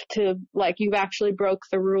drunk to, like, you've actually broke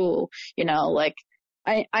the rule?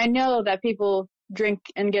 I know that people drink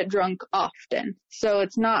and get drunk often. So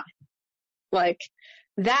it's not like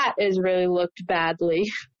that is really looked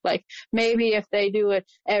badly. Like, maybe if they do it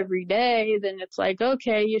every day, then it's like,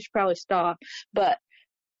 okay, you should probably stop. But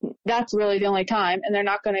that's really the only time, and they're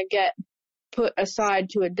not going to get put aside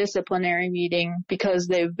to a disciplinary meeting because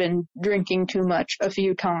they've been drinking too much a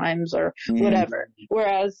few times or whatever.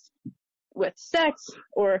 Whereas with sex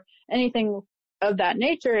or anything of that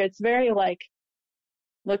nature, it's very like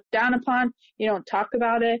looked down upon. You don't talk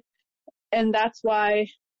about it. And that's why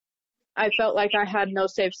I felt like I had no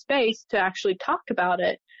safe space to actually talk about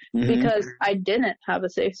it because I didn't have a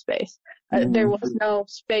safe space. There was no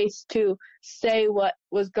space to say what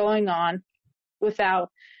was going on without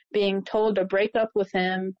being told to break up with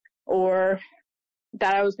him or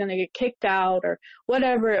that I was going to get kicked out or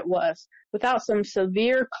whatever it was, without some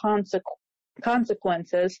severe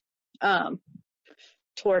consequences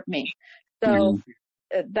toward me. So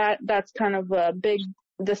that's kind of a big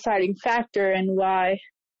deciding factor in why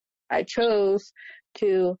I chose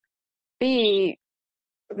to be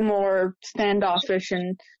more standoffish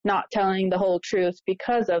and not telling the whole truth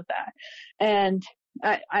because of that. And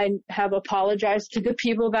I have apologized to the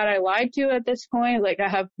people that I lied to at this point. Like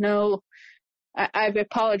I've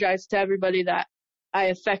apologized to everybody that I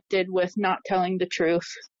affected with not telling the truth.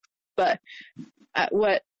 But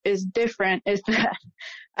what is different is that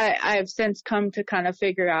I have since come to kind of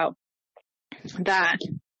figure out that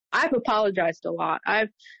I've apologized a lot. I've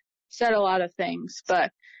said a lot of things,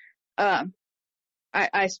 but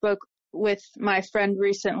I spoke with my friend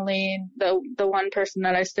recently, the one person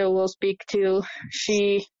that I still will speak to.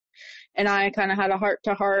 She and I kind of had a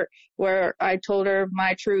heart-to-heart where I told her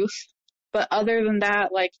my truth. But other than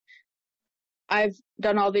that, like, I've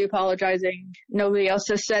done all the apologizing. Nobody else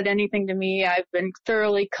has said anything to me. I've been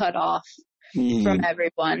thoroughly cut off from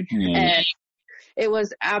everyone. And it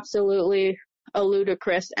was absolutely a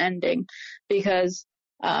ludicrous ending because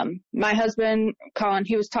my husband, Colin,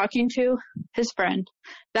 he was talking to his friend.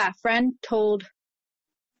 That friend told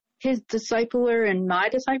his discipler and my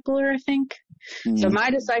discipler, I think. So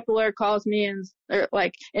my discipler calls me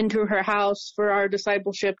into her house for our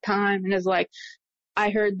discipleship time and is like,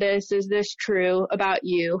 I heard this. Is this true about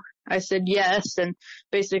you? I said, yes. And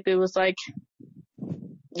basically was like,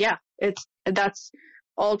 yeah, that's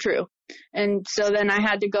all true. And so then I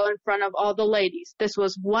had to go in front of all the ladies. This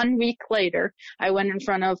was 1 week later. I went in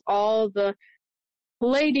front of all the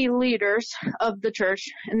lady leaders of the church,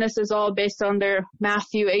 and this is all based on their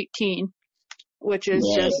Matthew 18, which is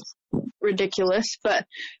just ridiculous. But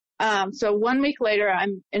so 1 week later,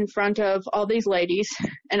 I'm in front of all these ladies,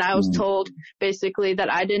 and I was told basically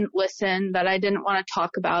that I didn't listen, that I didn't want to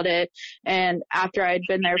talk about it. And after I'd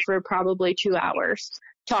been there for probably 2 hours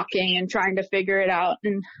talking and trying to figure it out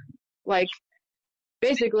and like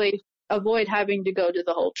basically avoid having to go to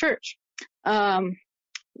the whole church.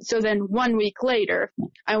 So then 1 week later,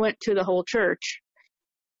 I went to the whole church,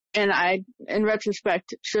 and I, in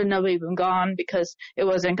retrospect, shouldn't have even gone because it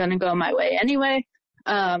wasn't going to go my way anyway.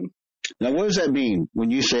 Now, what does that mean when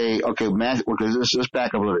you say, okay, because let's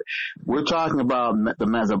back up a little bit. We're talking about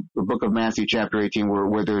the book of Matthew, chapter 18,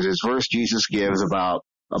 where there's this verse Jesus gives about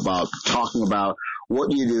talking about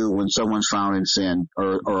what you do when someone's found in sin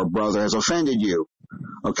or a brother has offended you.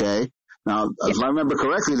 Okay? Now, if I remember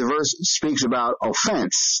correctly, the verse speaks about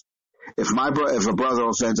offense. If a brother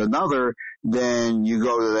offends another, then you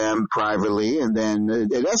go to them privately, and then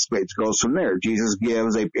it escalates, goes from there. Jesus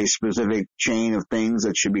gives a specific chain of things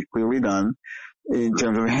that should be clearly done in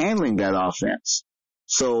terms of handling that offense.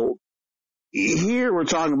 So here we're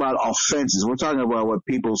talking about offenses. We're talking about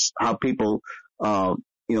how people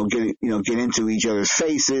get into each other's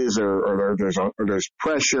faces, or there's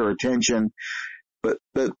pressure or tension, but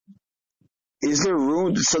is there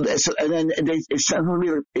room? And then it's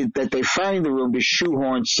that they find the room to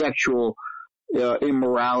shoehorn sexual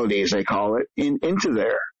immorality, as they call it, into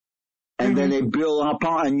there, and then they build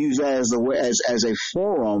upon and use that as a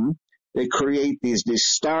forum. They create these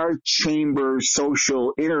star chamber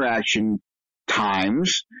social interaction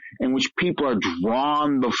times in which people are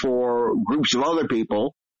drawn before groups of other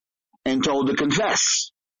people and told to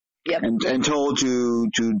confess. Yep. And told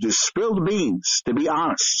to spill the beans, to be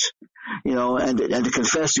honest, and to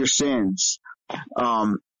confess your sins.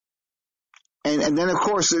 And then of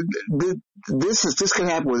course, this can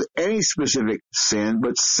happen with any specific sin,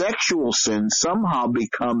 but sexual sin somehow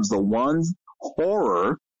becomes the one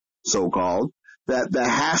horror, so-called, that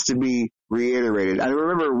has to be reiterated. I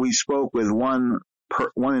remember we spoke with one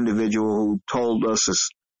individual who told us this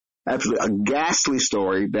absolutely a ghastly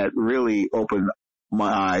story that really opened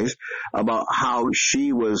my eyes about how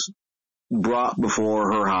she was brought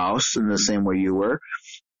before her house in the same way you were.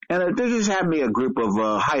 And there just happened to be a group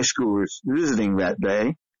of high schoolers visiting that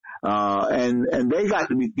day. And they got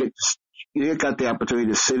the opportunity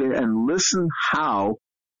to sit in and listen how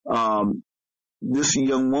this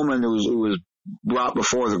young woman who was brought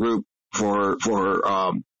before the group for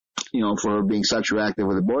for being sexually active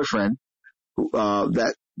with a boyfriend,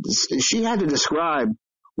 that she had to describe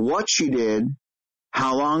what she did,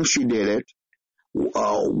 how long she did it,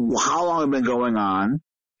 how long it had been going on,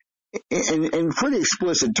 in pretty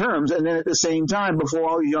explicit terms, and then at the same time before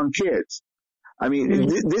all these young kids. I mean,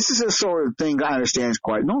 this is a sort of thing I understand is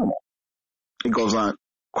quite normal. It goes on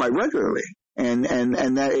quite regularly. And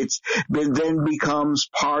that it's then becomes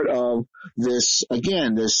part of this,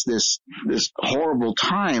 again, this horrible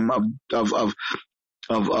time of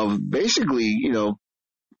basically,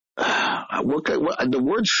 the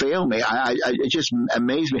words fail me. It just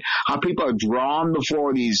amazes me how people are drawn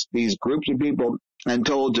before these groups of people and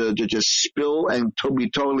told to just spill and to be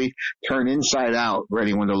totally turned inside out for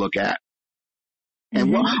anyone to look at.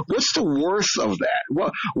 And what's the worth of that?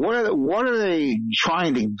 What are they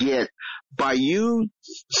trying to get by you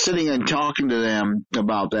sitting and talking to them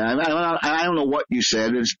about that? I don't know what you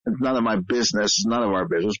said. It's none of my business. It's none of our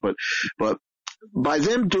business. But by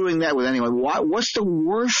them doing that with anyone, what's the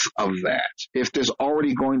worth of that if there's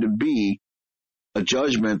already going to be a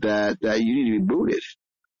judgment that you need to be booted?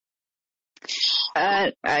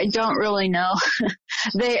 I don't really know.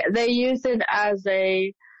 They use it as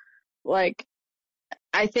a, like,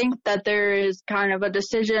 I think that there is kind of a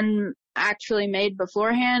decision actually made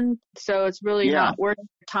beforehand, so it's really not worth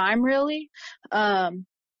the time, really,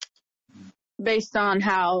 based on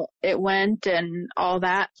how it went and all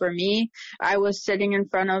that. For me, I was sitting in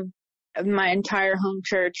front of my entire home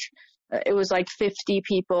church. It was like 50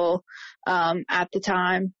 people at the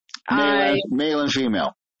time. Male and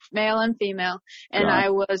female. Male and female. And I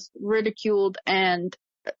was ridiculed and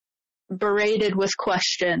berated with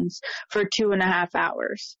questions for 2.5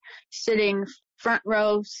 hours, sitting front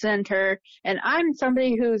row center. And I'm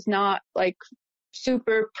somebody who's not like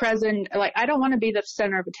super present. Like, I don't want to be the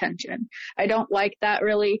center of attention. I don't like that,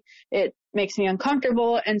 really. It makes me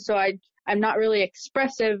uncomfortable. And so I'm not really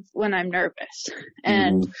expressive when I'm nervous.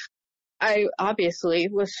 And I obviously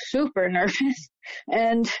was super nervous.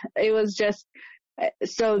 And it was just,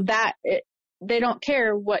 so that they don't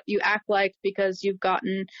care what you act like because you've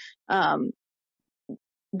gotten,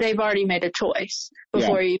 they've already made a choice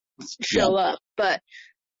before you show up. But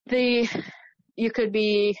you could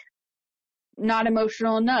be not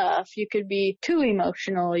emotional enough. You could be too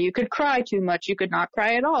emotional. You could cry too much. You could not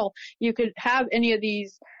cry at all. You could have any of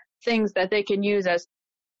these things that they can use as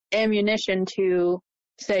ammunition to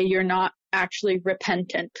say you're not actually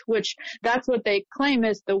repentant, which that's what they claim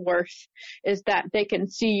is the worth, is that they can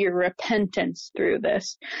see your repentance through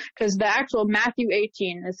this. Because the actual Matthew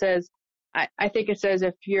 18, it says, I think it says,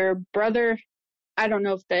 if your brother, I don't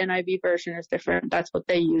know if the NIV version is different, that's what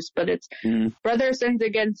they use, but it's brother sins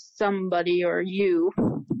against somebody or you,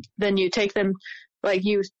 then you take them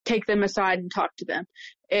aside and talk to them.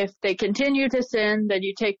 If they continue to sin, then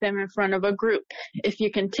you take them in front of a group. If you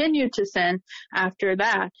continue to sin after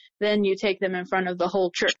that, then you take them in front of the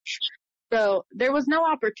whole church. So there was no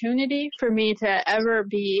opportunity for me to ever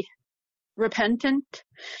be repentant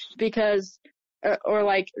because, or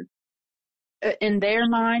like in their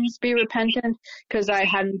minds be repentant, because I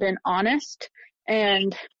hadn't been honest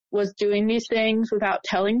and was doing these things without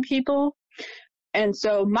telling people. And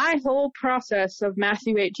so my whole process of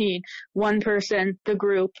Matthew 18, one person, the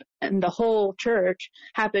group, and the whole church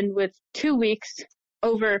happened with 2 weeks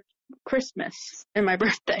over Christmas and my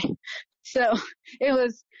birthday. So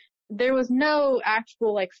there was no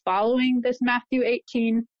actual like following this Matthew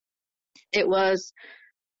 18. It was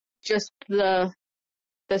just the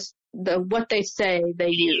what they say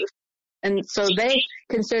they use. And so they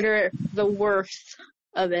consider the worth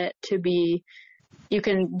of it to be, you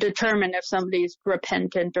can determine if somebody's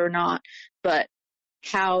repentant or not, but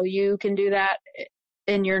how you can do that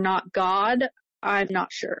and you're not God, I'm not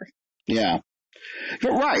sure. Yeah.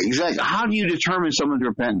 Right, exactly. How do you determine someone's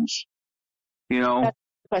repentance? That's the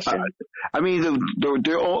question. I mean,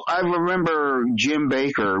 I remember Jim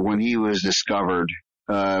Baker when he was discovered,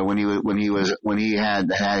 when he had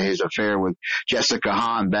his affair with Jessica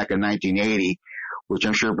Hahn back in 1980. Which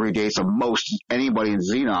I'm sure predates of most anybody in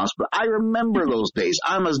Xenos, but I remember those days.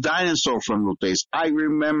 I'm a dinosaur from those days. I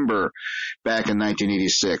remember back in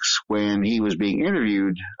 1986 when he was being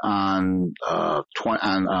interviewed on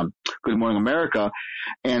Good Morning America,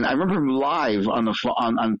 and I remember him live on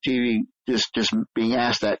TV just being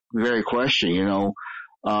asked that very question.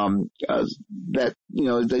 That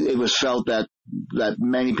it was felt that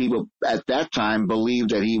many people at that time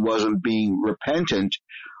believed that he wasn't being repentant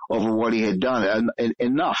over what he had done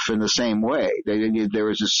enough in the same way. There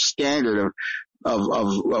was a standard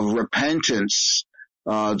of repentance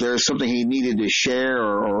there's something he needed to share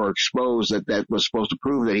or expose that was supposed to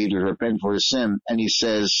prove that he was repentant for his sin. And he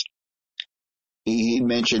says, he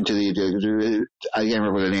mentioned to I can't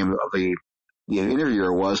remember what the name of the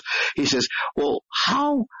interviewer was. He says, well,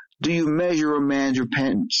 how do you measure a man's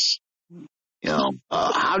repentance?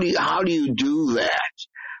 How do you do that?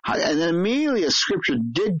 And then immediately a scripture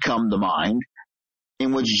did come to mind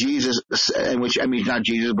in which not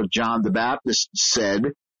Jesus, but John the Baptist said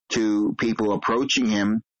to people approaching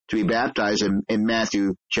him to be baptized in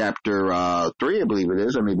Matthew chapter 3, I believe it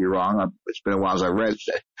is. I may be wrong. It's been a while since I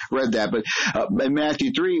read that. But in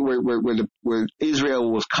Matthew 3, where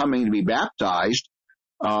Israel was coming to be baptized,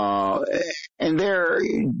 and there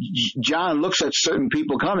John looks at certain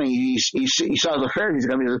people coming. He saw the Pharisees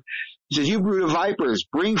coming. He says, "You brood of vipers,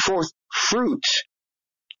 bring forth fruit.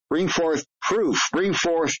 Bring forth proof. Bring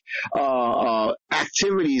forth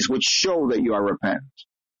activities which show that you are repentant."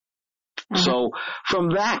 Mm-hmm. So from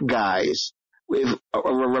that, guys, if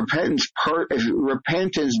repentance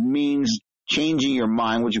means changing your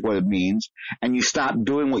mind, which is what it means, and you stop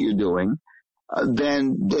doing what you're doing,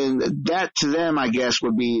 then that to them, I guess,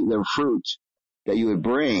 would be the fruit that you would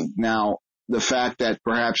bring. Now, the fact that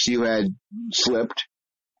perhaps you had slipped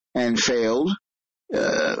and failed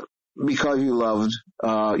because you loved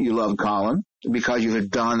Colin, because you had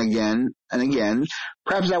done again and again,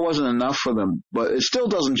 perhaps that wasn't enough for them, but it still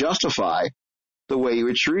doesn't justify the way you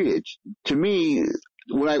were treated. To me,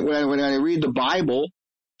 when I read the Bible,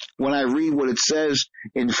 when I read what it says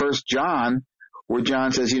in 1 John, where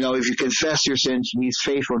John says, if you confess your sins, he's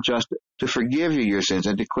faithful and just to forgive you your sins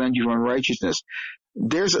and to cleanse you from unrighteousness.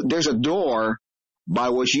 There's a door by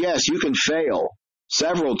which, yes, you can fail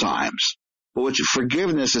several times, but which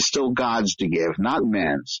forgiveness is still God's to give, not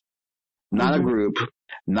man's, not a group,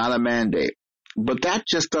 not a mandate. But that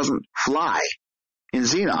just doesn't fly in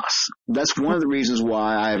Xenos. That's one of the reasons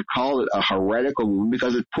why I have called it a heretical movement,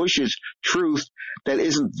 because it pushes truth that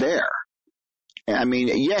isn't there. I mean,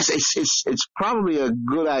 yes, it's probably a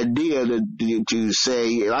good idea to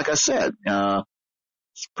say, like I said,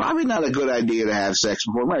 it's probably not a good idea to have sex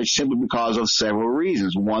before marriage, simply because of several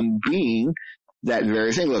reasons. One being that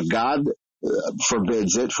very thing. Look, God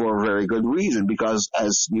forbids it for a very good reason, because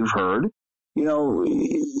as you've heard,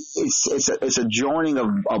 it's a joining of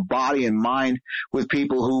body and mind with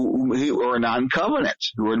people who are not in covenant,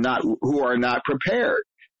 who are not prepared.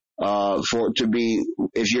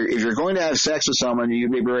 If you're going to have sex with someone, you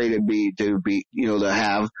be ready to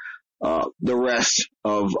have the rest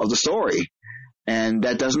of the story, and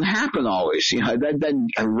that doesn't happen always. That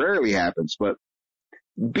rarely happens. But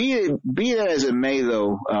be it as it may,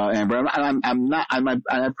 though, Amber,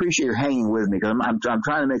 I appreciate you hanging with me, because I'm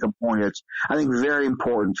trying to make a point that's, I think, very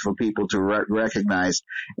important for people to recognize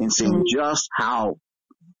and see just how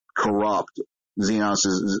corrupt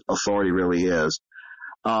Xenos' authority really is.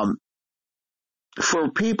 For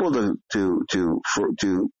people to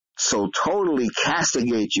so totally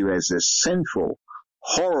castigate you as this sinful,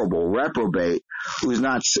 horrible reprobate who's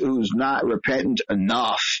not repentant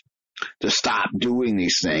enough to stop doing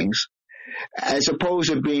these things, as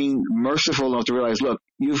opposed to being merciful enough to realize, look,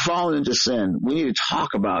 you've fallen into sin. We need to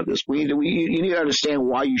talk about this. You need to understand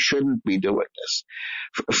why you shouldn't be doing this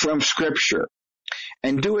from Scripture,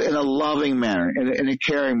 and do it in a loving manner, in a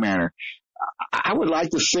caring manner. I would like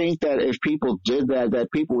to think that if people did that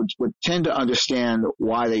people would tend to understand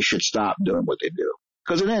why they should stop doing what they do.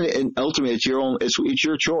 Because then, ultimately, it's your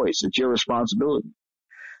choice, it's your responsibility.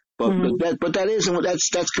 But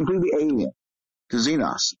that's completely alien to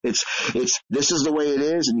Xenos. It's this is the way it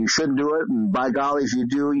is, and you shouldn't do it. And by golly, if you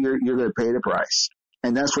do, you're going to pay the price.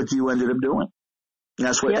 And that's what you ended up doing. And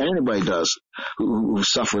that's what anybody does who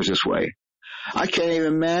suffers this way. I can't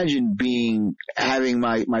even imagine having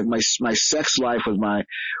my sex life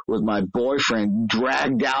with my boyfriend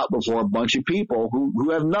dragged out before a bunch of people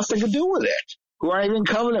who have nothing to do with it, who aren't even in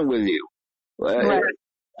covenant with you. Right.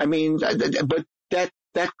 I mean, but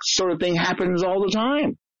that sort of thing happens all the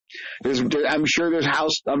time. I'm sure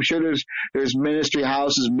there's ministry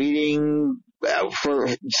houses meeting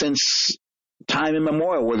since time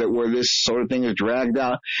immemorial where this sort of thing is dragged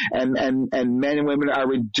out, and men and women are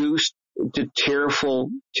reduced to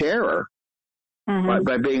tearful terror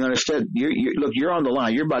by being understood. You're on the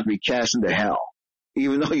line. You're about to be cast into hell,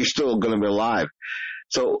 even though you're still going to be alive.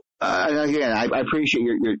 So again, I appreciate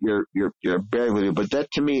your bearing with me, but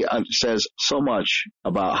that to me says so much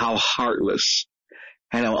about how heartless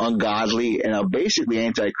and how ungodly and how basically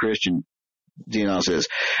anti-Christian Xenos is.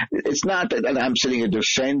 It's not that I'm sitting here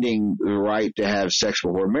defending the right to have sex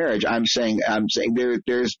before marriage. I'm saying what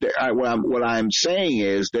I'm saying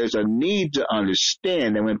is there's a need to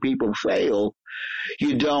understand that when people fail,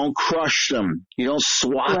 you don't crush them. You don't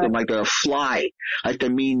swat them like they're a fly, like they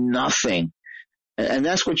mean nothing. And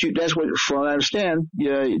that's what, from what I understand,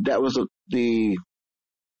 that was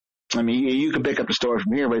I mean, you can pick up the story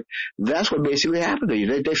from here, but that's what basically happened to you.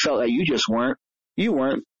 They felt that you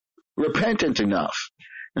weren't repentant enough.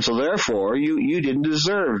 And so therefore you didn't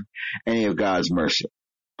deserve any of God's mercy.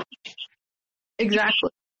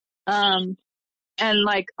 Exactly. And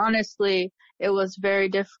like, honestly, it was very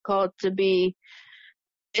difficult to be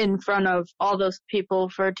in front of all those people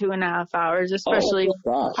for 2.5 hours, especially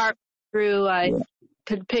part through. I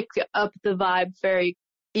could pick up the vibe very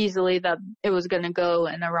easily that it was going to go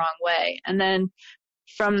in the wrong way. And then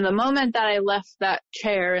from the moment that I left that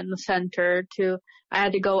chair in the center to I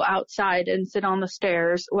had to go outside and sit on the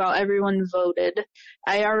stairs while everyone voted,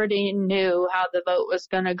 I already knew how the vote was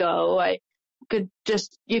going to go.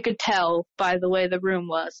 You could tell by the way the room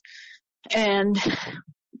was. And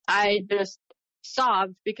I just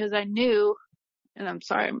sobbed because I knew, and I'm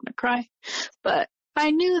sorry, I'm going to cry, but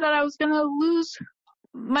I knew that I was going to lose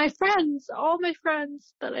my friends, all my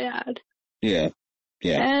friends that I had. Yeah.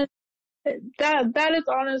 And that is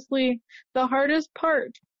honestly the hardest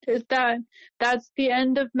part, is that's the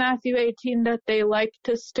end of Matthew 18 that they like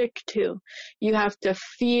to stick to. You have to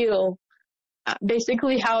feel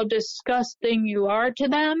basically how disgusting you are to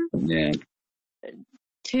them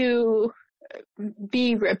to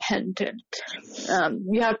be repentant.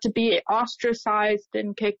 You have to be ostracized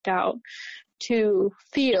and kicked out to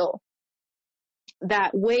feel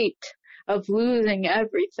that weight of losing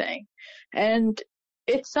everything. And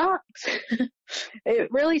it sucks. It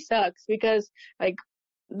really sucks because, like,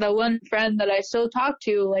 the one friend that I still talk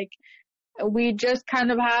to, like, we just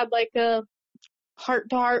kind of had like a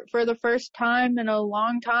heart-to-heart for the first time in a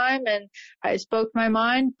long time, and I spoke my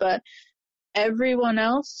mind, but everyone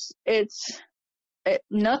else, it's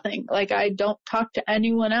nothing. Like, I don't talk to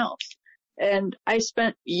anyone else. And I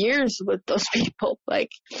spent years with those people,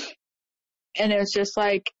 like, and it's just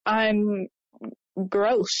like, I'm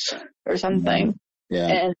gross or something. Yeah.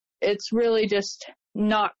 And it's really just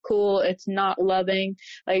not cool. It's not loving.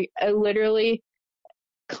 Like, I literally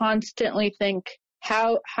constantly think,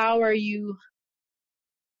 how are you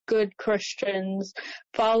good Christians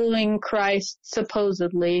following Christ,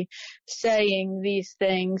 supposedly saying these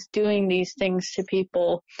things, doing these things to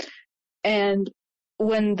people, and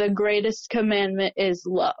when the greatest commandment is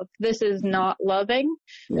love? This is not loving.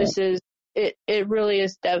 This is, it really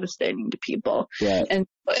is devastating to people. And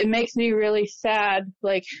it makes me really sad.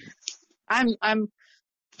 Like, I'm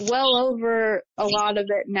well over a lot of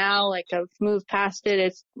it now. Like, I've moved past it.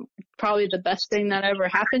 It's probably the best thing that ever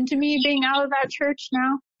happened to me, being out of that church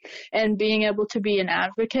now and being able to be an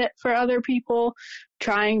advocate for other people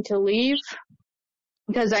trying to leave.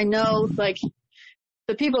 Because I know, like,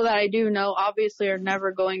 the people that I do know obviously are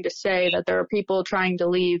never going to say that there are people trying to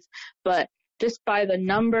leave, but just by the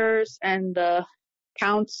numbers and the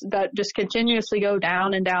counts that just continuously go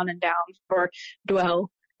down and down and down or dwell,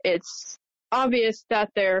 it's obvious that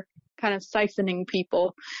they're kind of siphoning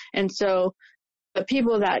people. And so the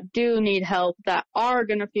people that do need help, that are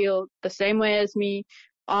going to feel the same way as me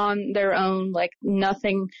on their own, like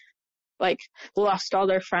nothing, like lost all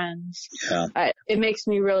their friends, it makes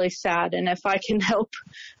me really sad. And if I can help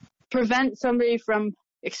prevent somebody from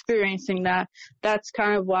experiencing that, that's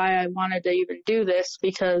kind of why I wanted to even do this,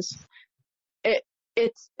 because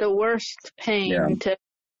it's the worst pain to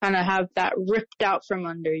kind of have that ripped out from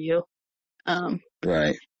under you.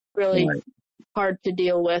 Really hard to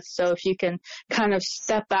deal with. So if you can kind of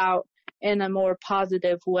step out in a more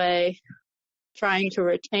positive way, trying to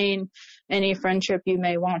retain any friendship you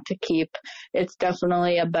may want to keep, it's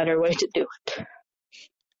definitely a better way to do it.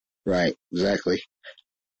 Right, exactly.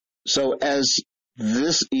 So as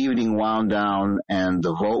this evening wound down and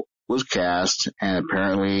the vote was cast, and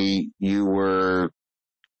apparently you were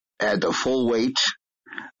at the full weight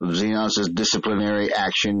of Xenos' disciplinary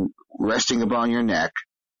action resting upon your neck,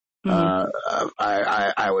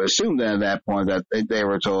 I would assume then at that point that they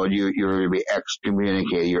were told you were going to be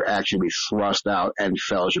excommunicated, you're actually be thrust out and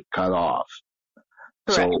fellowship cut off.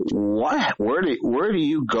 Correct. So where do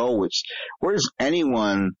you go where does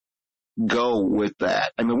anyone go with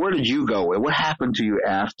that? I mean, where did you go? What happened to you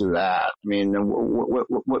after that? I mean,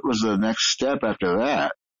 what was the next step after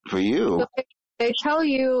that for you? So they tell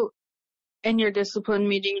you in your discipline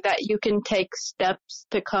meeting that you can take steps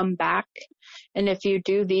to come back. And if you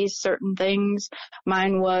do these certain things,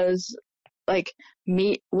 mine was like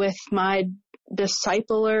meet with my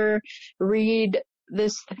discipler, read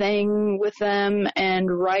this thing with them and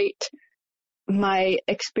write my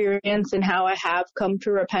experience and how I have come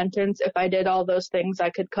to repentance. If I did all those things, I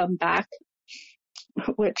could come back,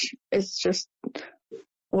 which is just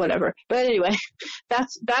whatever. But anyway,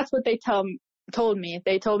 that's what they told me.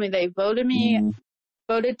 They told me they voted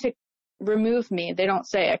to remove me. They don't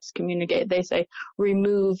say excommunicate. They say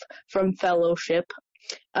remove from fellowship.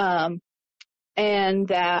 And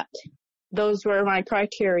that those were my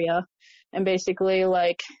criteria. And basically,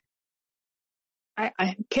 like,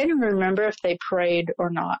 I can't even remember if they prayed or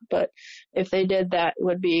not, but if they did, that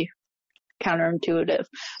would be counterintuitive.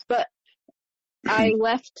 But I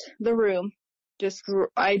left the room.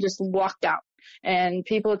 I just walked out, and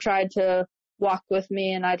people tried to walk with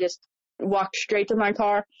me, and I just walked straight to my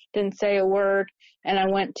car, didn't say a word, and I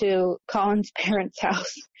went to Colin's parents'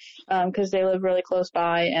 house, because they live really close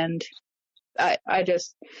by, and I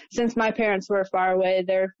just, since my parents were far away,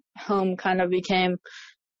 their home kind of became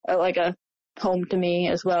like a home to me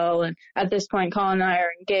as well. And at this point, Colin and I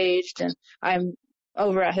are engaged, and I'm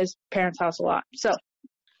over at his parents' house a lot. So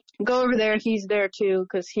go over there. He's there too,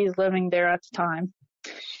 because he's living there at the time.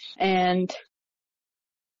 And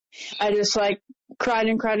I just cried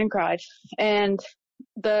and cried and cried. And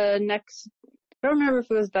I don't remember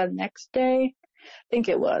if it was the next day. I think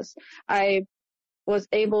it was. I was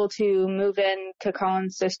able to move in to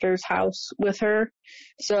Colin's sister's house with her.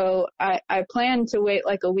 So I planned to wait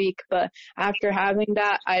like a week, but after having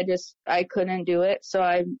that, I couldn't do it. So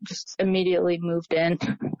I just immediately moved in.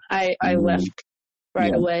 I left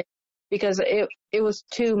right away because it was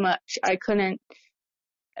too much. I couldn't,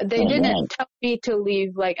 they didn't tell me to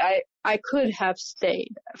leave. Like I could have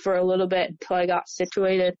stayed for a little bit until I got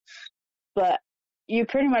situated, but you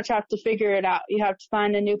pretty much have to figure it out. You have to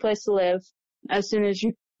find a new place to live as soon as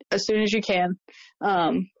you can.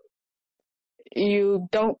 You're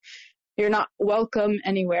not welcome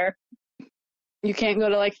anywhere. You can't go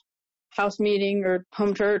to like house meeting or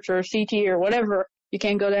home church or CT or whatever. You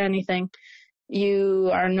can't go to anything.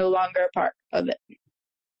 You are no longer a part of it.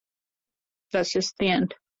 That's just the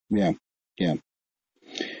end. Yeah.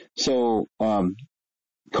 So,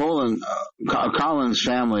 Colin's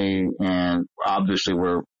family and obviously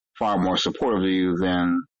were far more supportive of you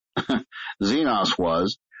than Xenos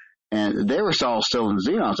was, and they were all still in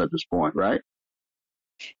Xenos at this point, right?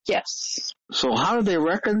 Yes. So how did they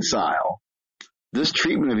reconcile this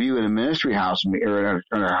treatment of you in a ministry house or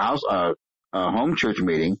in a home church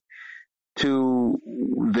meeting to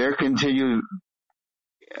their continued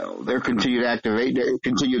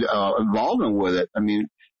involvement with it? I mean,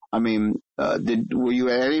 were you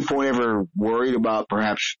at any point ever worried about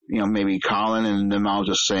perhaps, maybe Colin and them all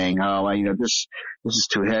just saying, this is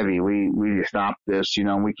too heavy. We need to stop this.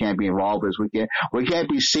 We can't be involved with this. We can't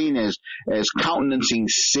be seen as countenancing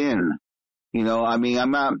sin. I'm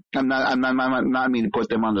not meaning to put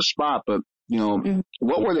them on the spot, but,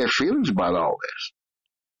 what were their feelings about all this?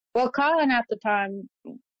 Well, Colin at the time,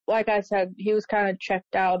 like I said, he was kind of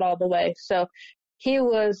checked out all the way. So he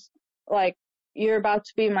was like, you're about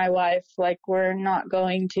to be my wife. Like, we're not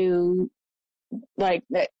going to, like,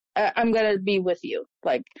 I'm going to be with you.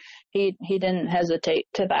 Like, he didn't hesitate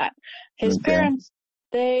to that. His parents,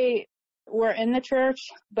 they were in the church,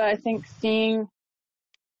 but I think seeing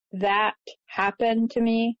that happen to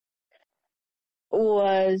me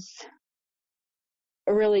was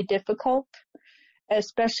really difficult,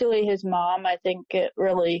 especially his mom. I think it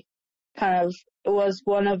really kind of was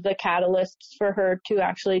one of the catalysts for her to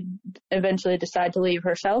actually eventually decide to leave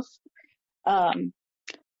herself.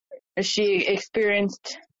 She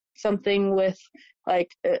experienced something with, like,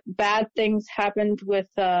 bad things happened with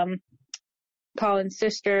Colin's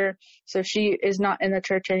sister, so she is not in the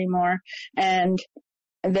church anymore. And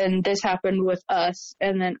then this happened with us,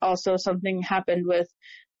 and then also something happened with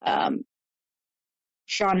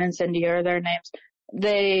Sean and Cindy are their names.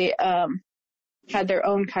 They had their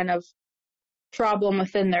own kind of problem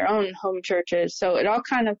within their own home churches. So it all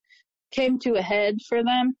kind of came to a head for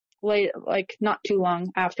them like not too long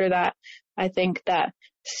after that. I think that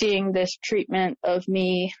seeing this treatment of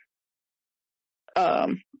me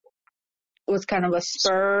was kind of a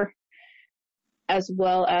spur, as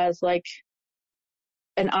well as like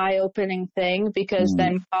an eye-opening thing, because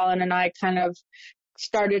then Colin and I kind of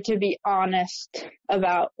started to be honest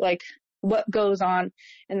about like what goes on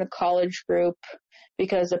in the college group,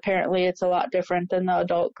 because apparently it's a lot different than the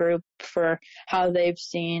adult group for how they've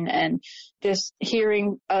seen, and just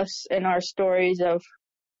hearing us and our stories of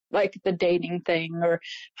like the dating thing or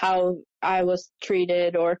how I was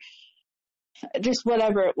treated or just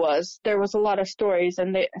whatever it was. There was a lot of stories,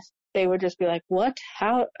 and they would just be like, what?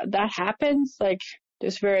 How that happens? Like,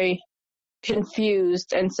 just very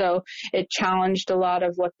confused. And so it challenged a lot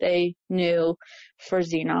of what they knew for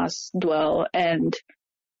Xenos dwell, and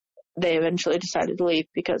they eventually decided to leave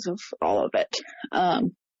because of all of it.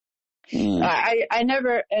 I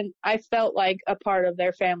never, and I felt like a part of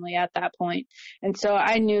their family at that point. And so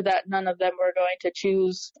I knew that none of them were going to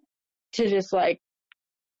choose to just like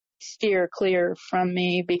steer clear from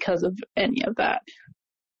me because of any of that.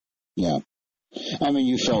 Yeah. I mean,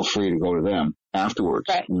 you felt free to go to them afterwards.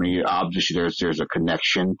 Right. I mean, obviously there's a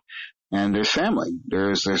connection and there's family.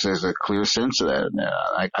 There's a clear sense of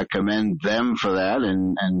that. I commend them for that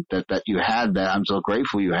and that you had that. I'm so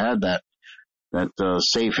grateful you had that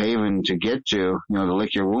safe haven to get to, to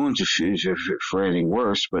lick your wounds if for anything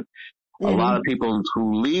worse. But a lot of people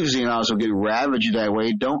who leave Xenos or get ravaged that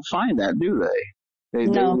way don't find that, do they?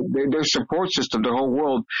 No. Their support system, their whole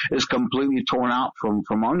world is completely torn out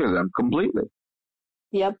from under them, completely.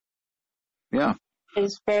 Yep. Yeah.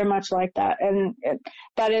 It's very much like that. And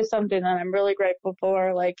that is something that I'm really grateful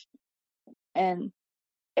for. Like, and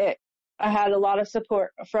I had a lot of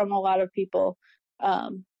support from a lot of people.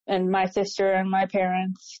 And my sister and my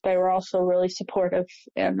parents, they were also really supportive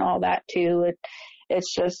and all that too.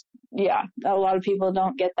 It's just, yeah, a lot of people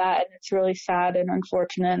don't get that, and it's really sad and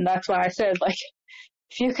unfortunate. And that's why I said, like,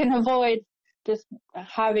 if you can avoid just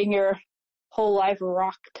having your whole life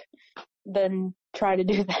rocked, then try to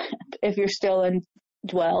do that if you're still in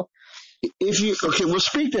dwell. Okay, we'll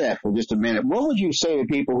speak to that for just a minute. What would you say to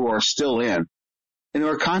people who are still in and who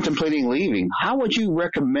are contemplating leaving? How would you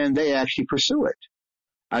recommend they actually pursue it?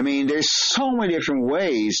 I mean, there's so many different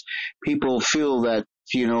ways people feel that,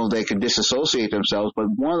 they can disassociate themselves, but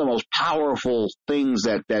one of the most powerful things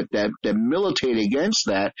that militate against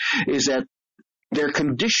that is that they're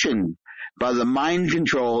conditioned by the mind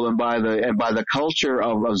control and by the culture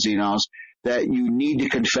of Xenos that you need to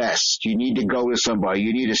confess, you need to go to somebody,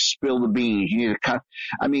 you need to spill the beans, you need to cut.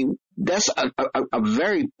 I mean, that's a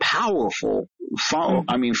very powerful,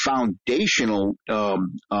 foundational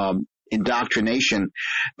indoctrination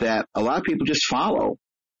that a lot of people just follow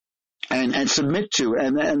and submit to,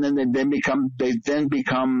 and then they become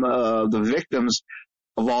the victims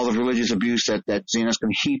of all the religious abuse that Xenos can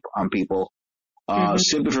heap on people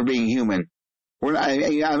simply for being human. I'm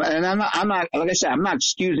not like I said, I'm not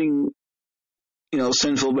excusing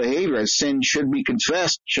sinful behavior. Sin should be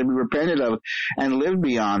confessed, should be repented of, and lived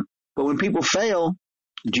beyond. But when people fail,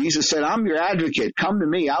 Jesus said, I'm your advocate. Come to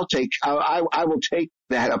me. I will take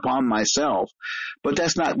that upon myself. But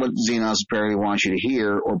that's not what Xenos apparently wants you to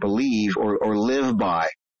hear or believe or live by.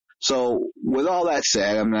 So with all that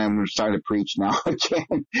said, I'm starting to preach now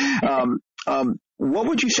again. What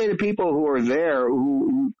would you say to people who are there,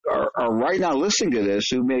 who are right now listening to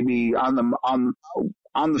this, who may be on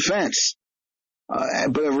the fence?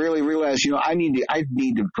 But I really realized, I need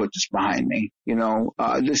to put this behind me.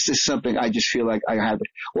 This is something I just feel like I have to.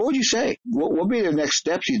 What would you say? What would be the next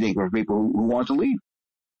steps you think for people who want to leave?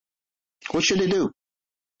 What should they do?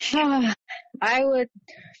 I would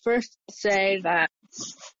first say that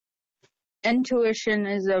intuition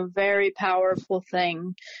is a very powerful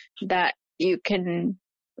thing, that you can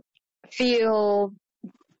feel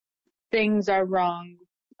things are wrong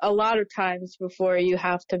a lot of times before you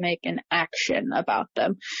have to make an action about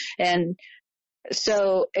them. And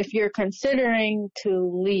so if you're considering to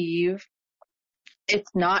leave, it's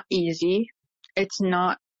not easy. It's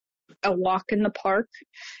not a walk in the park.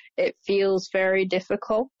 It feels very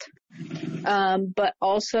difficult. But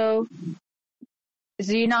also,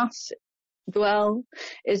 Xenos Dwell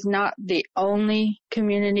is not the only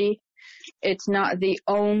community. It's not the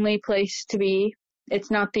only place to be. It's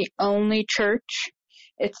not the only church.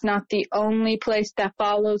 It's not the only place that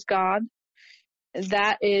follows God.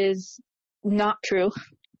 That is not true.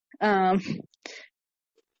 They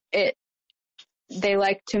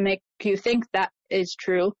like to make you think that is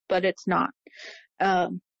true, but it's not.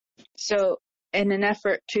 So in an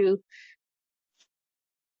effort to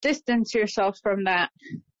distance yourself from that,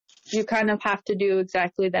 you kind of have to do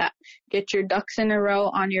exactly that. Get your ducks in a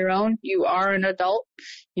row on your own. You are an adult.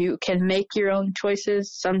 You can make your own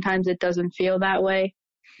choices. Sometimes it doesn't feel that way,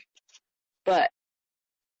 but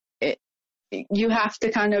you have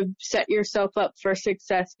to kind of set yourself up for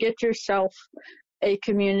success. Get yourself a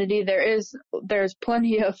community. There's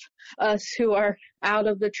plenty of us who are out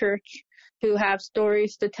of the church who have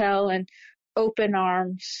stories to tell and open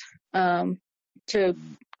arms to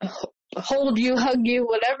hold you, hug you,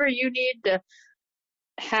 whatever you need to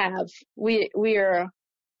have. We are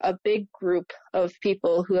a big group of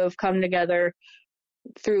people who have come together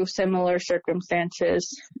through similar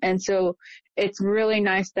circumstances. And so it's really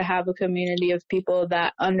nice to have a community of people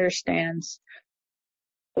that understands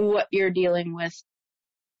what you're dealing with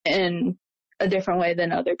in a different way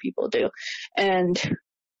than other people do. And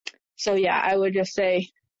so, yeah, I would just say,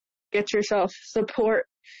 get yourself support.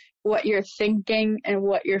 What you're thinking and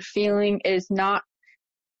what you're feeling is not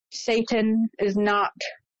Satan, is not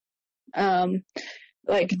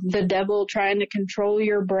like the devil trying to control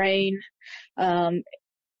your brain.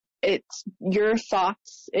 It's your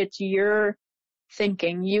thoughts. It's your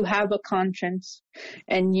thinking. You have a conscience,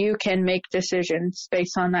 and you can make decisions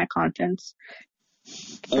based on that conscience.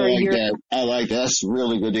 I like that. That's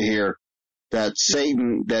really good to hear. That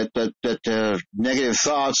Satan, that negative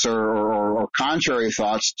thoughts or contrary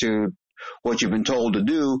thoughts to what you've been told to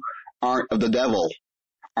do aren't of the devil,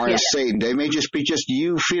 aren't of Satan. They may just be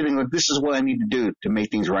you feeling like this is what I need to do to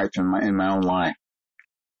make things right in my own life.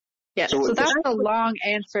 Yeah, so that's a long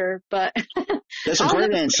answer, but that's a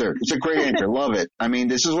great answer. It's a great answer. Love it. I mean,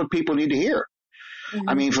 this is what people need to hear. Mm-hmm.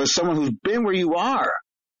 I mean, for someone who's been where you are,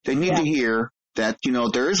 they need to hear that,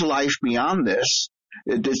 there is life beyond this.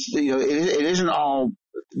 It isn't all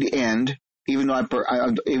the end, even though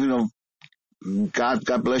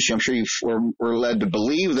God bless you, I'm sure you were led to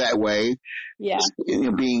believe that way. Yeah.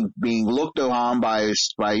 Being looked upon by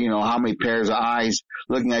how many pairs of eyes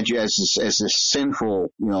looking at you as this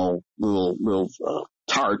sinful, little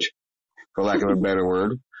tart, for lack of a better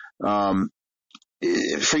word.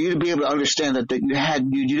 For you to be able to understand that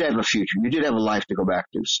you did have a future, you did have a life to go back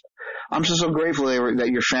to. I'm so grateful that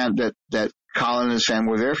your that Colin and his family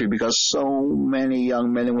were there for you, because so many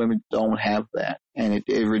young men and women don't have that, and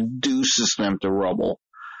it reduces them to rubble.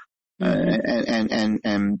 Mm-hmm.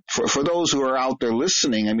 And for those who are out there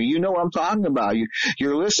listening, I mean, you know what I'm talking about.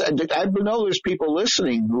 You're listening. I know there's people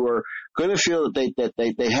listening who are going to feel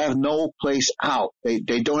that they have no place out. They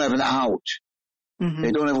don't have an out. Mm-hmm.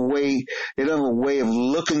 They don't have a way. They don't have a way of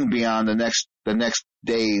looking beyond the next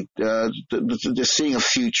day, just seeing a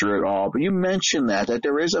future at all. But you mentioned that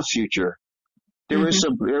there is a future. There is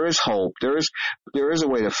hope. There is a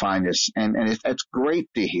way to find this, and it's great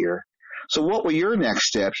to hear. So, what were your next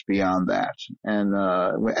steps beyond that? And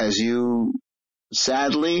as you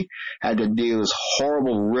sadly had to deal with this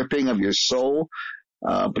horrible ripping of your soul,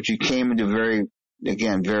 but you came into very,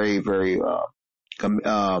 very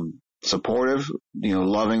supportive,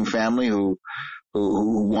 loving family who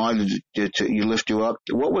wanted to lift you up.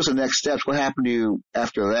 What was the next steps? What happened to you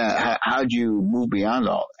after that? How did you move beyond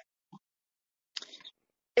all that?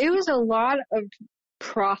 It was a lot of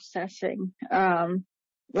processing.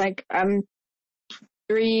 Like I'm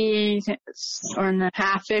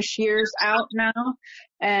 3.5-ish years out now,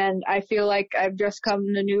 and I feel like I've just come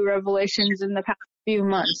to new revelations in the past few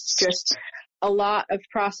months. Just a lot of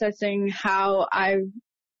processing how I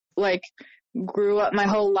grew up my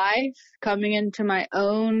whole life, coming into my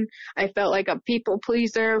own. I felt like a people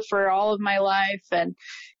pleaser for all of my life, and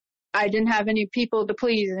I didn't have any people to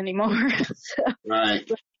please anymore. So right.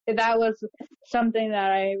 That was something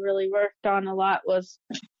that I really worked on a lot, was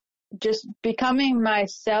just becoming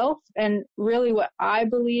myself and really what I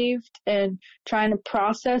believed, and trying to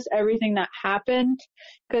process everything that happened,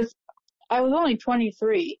 because I was only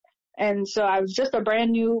 23, and so I was just a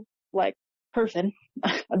brand new person,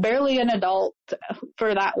 barely an adult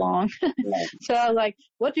for that long. Right. So I was like,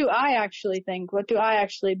 what do I actually think? What do I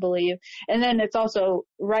actually believe? And then it's also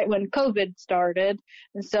right when COVID started.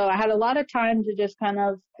 And so I had a lot of time to just kind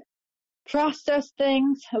of process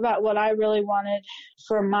things about what I really wanted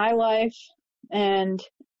for my life, and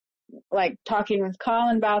talking with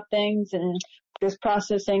Colin about things, and just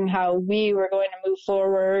processing how we were going to move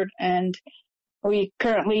forward. And we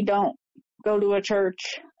currently don't go to a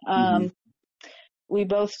church. We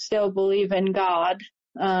both still believe in God,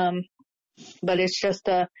 but it's just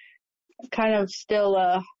a kind of still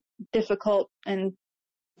a difficult and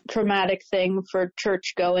traumatic thing for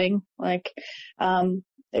church going.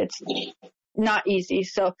 It's not easy.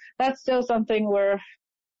 So that's still something where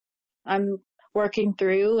I'm working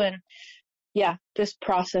through, and just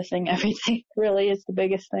processing everything really is the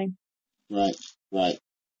biggest thing. Right.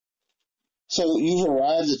 So you've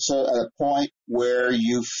arrived at a point where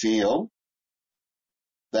you feel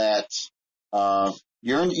that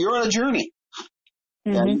you're on a journey,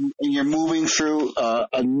 and you're moving through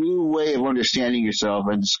a new way of understanding yourself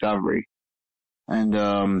and discovery.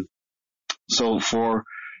 And so for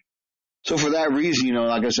that reason,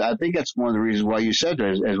 like I said, I think that's one of the reasons why you said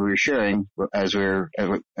that, as we were sharing,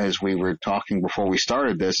 as we were talking before we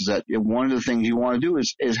started this, is that one of the things you want to do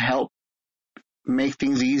is help make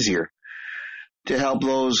things easier. to help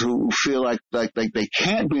those who feel like they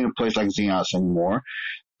can't be in a place like Xenos anymore,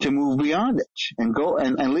 to move beyond it and go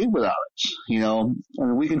and leave without it.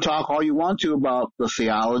 And we can talk all you want to about the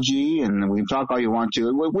theology, and we can talk all you want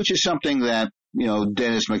to, which is something that,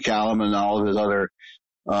 Dennis McCallum and all of his other,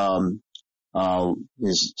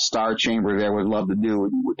 his star chamber there would love to do.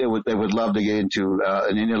 They would love to get into,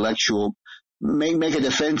 an intellectual, make a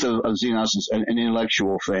defense of Xenos as an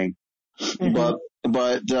intellectual thing. Mm-hmm.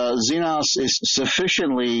 But Xenos is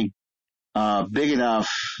sufficiently big enough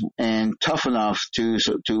and tough enough to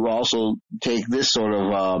also take this sort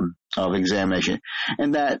of examination,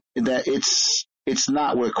 and that it's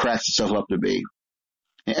not what it cracks itself up to be.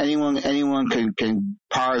 Anyone can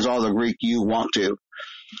parse all the Greek you want to.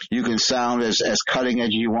 You can sound as cutting edge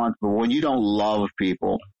as you want, but when you don't love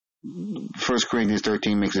people, 1 Corinthians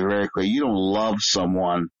 13 makes it very clear. You don't love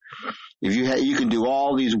someone. If you can do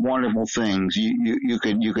all these wonderful things. You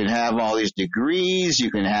can have all these degrees.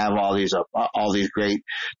 You can have all these great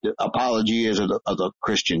apologies of the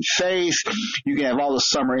Christian faith. You can have all the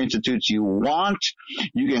summer institutes you want.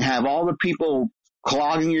 You can have all the people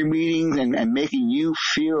clogging your meetings and making you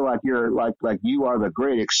feel like you're like you are the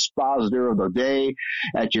great expositor of the day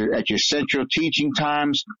at your central teaching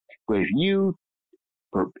times. But if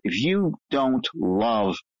you don't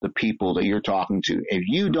love the people that you're talking to, if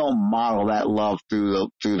you don't model that love through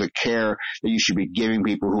the care that you should be giving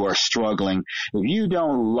people who are struggling, if you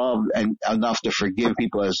don't love enough to forgive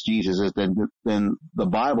people as Jesus is, then the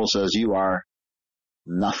Bible says you are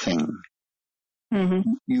nothing. Mm-hmm.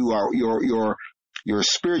 You are your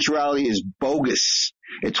spirituality is bogus.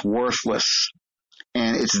 It's worthless,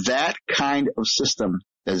 and it's that kind of system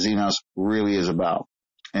that Xenos really is about.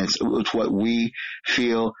 And it's what we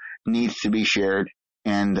feel needs to be shared,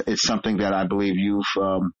 and it's something that I believe you've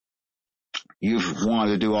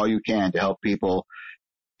wanted to do all you can to help people,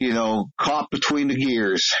 caught between the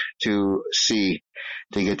gears to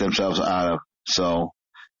get themselves out of. So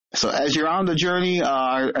as you're on the journey,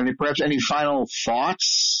 perhaps any final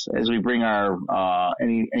thoughts as we bring our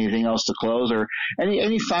anything else to close, or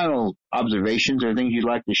any final observations or things you'd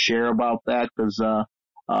like to share about that? Because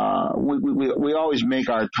we always make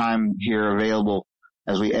our time here available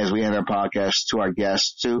as we end our podcast to our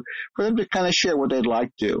guests for them to kind of share what they'd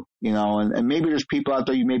like to, and maybe there's people out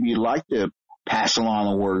there you'd like to pass along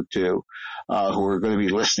a word to, who are going to be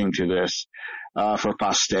listening to this, for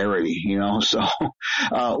posterity, So,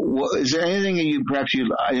 is there anything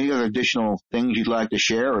any other additional things you'd like to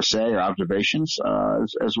share or say or observations,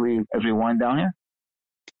 as we wind down here?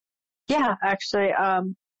 Yeah, actually,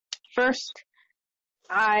 first,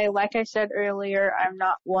 like I said earlier, I'm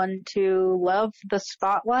not one to love the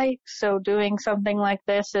spotlight, so doing something like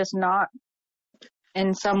this is not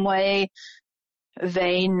in some way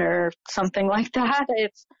vain or something like that.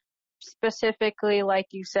 It's specifically, like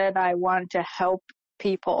you said, I want to help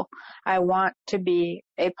people. I want to be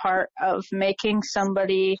a part of making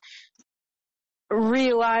somebody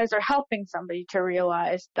realize, or helping somebody to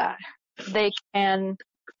realize, that they can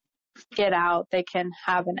get out, they can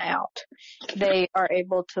have an out, they are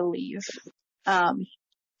able to leave.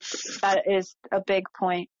 That is a big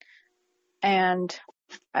point, and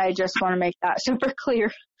I just want to make that super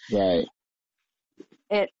clear. Right.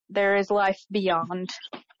 There is life beyond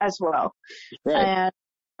as well. Right.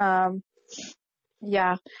 And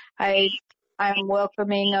I'm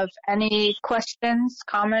welcoming of any questions,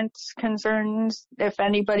 comments, concerns. If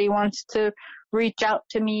anybody wants to reach out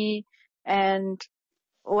to me and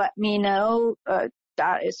let me know,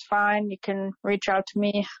 that is fine. You can reach out to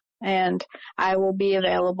me and I will be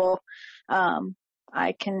available.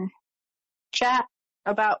 I can chat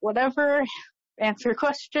about whatever, answer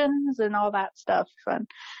questions and all that stuff. And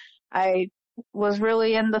I was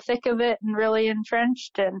really in the thick of it and really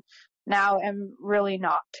entrenched, and now am really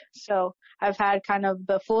not. So I've had kind of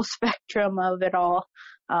the full spectrum of it all.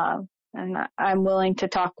 And I'm willing to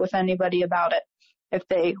talk with anybody about it if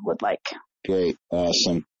they would like. Great.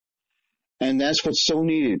 Awesome. And that's what's so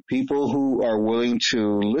needed. People who are willing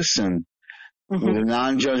to listen, mm-hmm. with a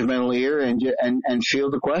non-judgmental ear and feel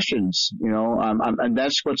the questions, and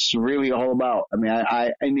that's what's really all about. I mean,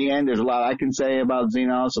 I in the end, there's a lot I can say about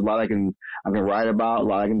Xenos, a lot I can write about, a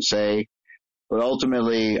lot I can say, but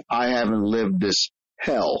ultimately, I haven't lived this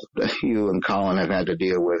hell that you and Colin have had to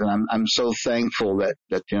deal with, and I'm so thankful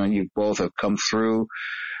that you both have come through,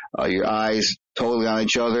 your eyes totally on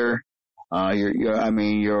each other,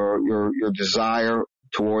 your desire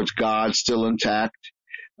towards God still intact.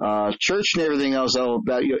 Church and everything else, you'll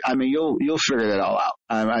figure that all out.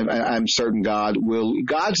 I'm certain God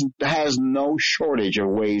has no shortage of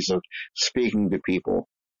ways of speaking to people.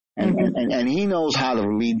 And he knows how to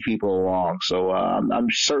lead people along. So I'm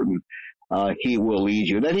certain he will lead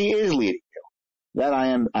you. That he is leading you. That I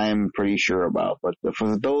am pretty sure about. But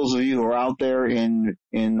for those of you who are out there in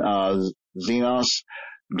Xenos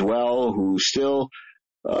dwell, who still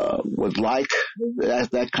would like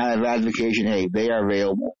that kind of advocation, hey, they are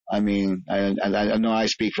available. I mean, I know I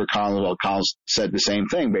speak for Colin. Well, Colin said the same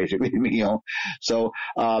thing basically to me, So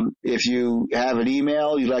if you have an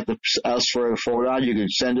email you'd like us to forward on, you can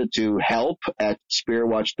send it to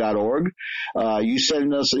help@spiritwatch.org. You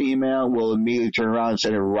send us an email, we'll immediately turn around and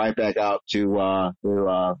send it right back out to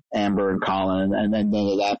Amber and Colin, and then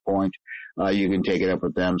at that point you can take it up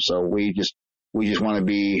with them. So we just want to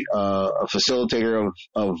be a facilitator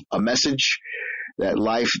of a message that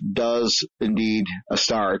life does indeed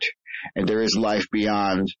start, and there is life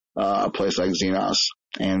beyond a place like Xenos.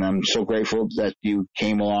 And I'm so grateful that you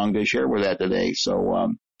came along to share with that today.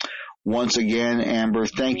 So once again, Amber,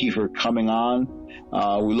 thank you for coming on.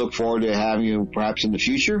 We look forward to having you perhaps in the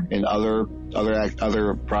future in other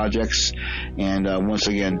projects. And once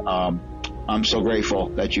again, I'm so grateful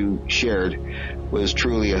that you shared what is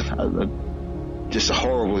truly just a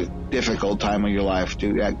horribly difficult time in your life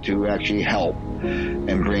to actually help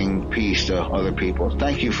and bring peace to other people.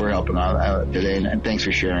 Thank you for helping out today, and thanks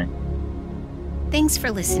for sharing. Thanks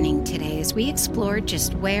for listening today as we explored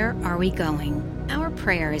just where are we going. Our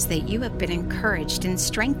prayer is that you have been encouraged and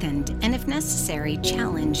strengthened, and if necessary,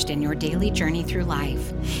 challenged in your daily journey through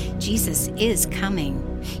life. Jesus is coming.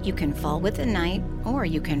 You can fall with the night, or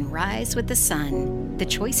you can rise with the sun. The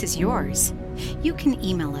choice is yours. You can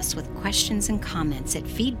email us with questions and comments at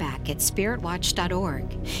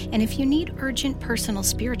feedback@spiritwatch.org. And if you need urgent personal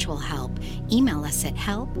spiritual help, email us at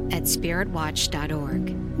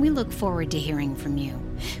help@spiritwatch.org. We look forward to hearing from you.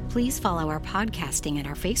 Please follow our podcasting at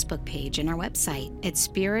our Facebook page and our website at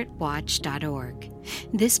spiritwatch.org.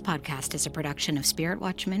 This podcast is a production of Spirit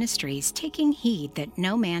Watch Ministries, taking heed that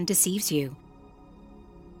no man deceives you.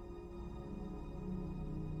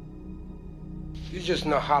 You just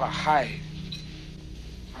know how to hide,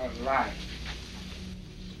 how to lie.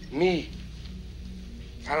 Me,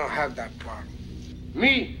 I don't have that problem.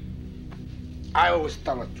 Me, I always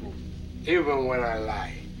tell the truth, even when I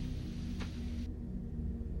lie.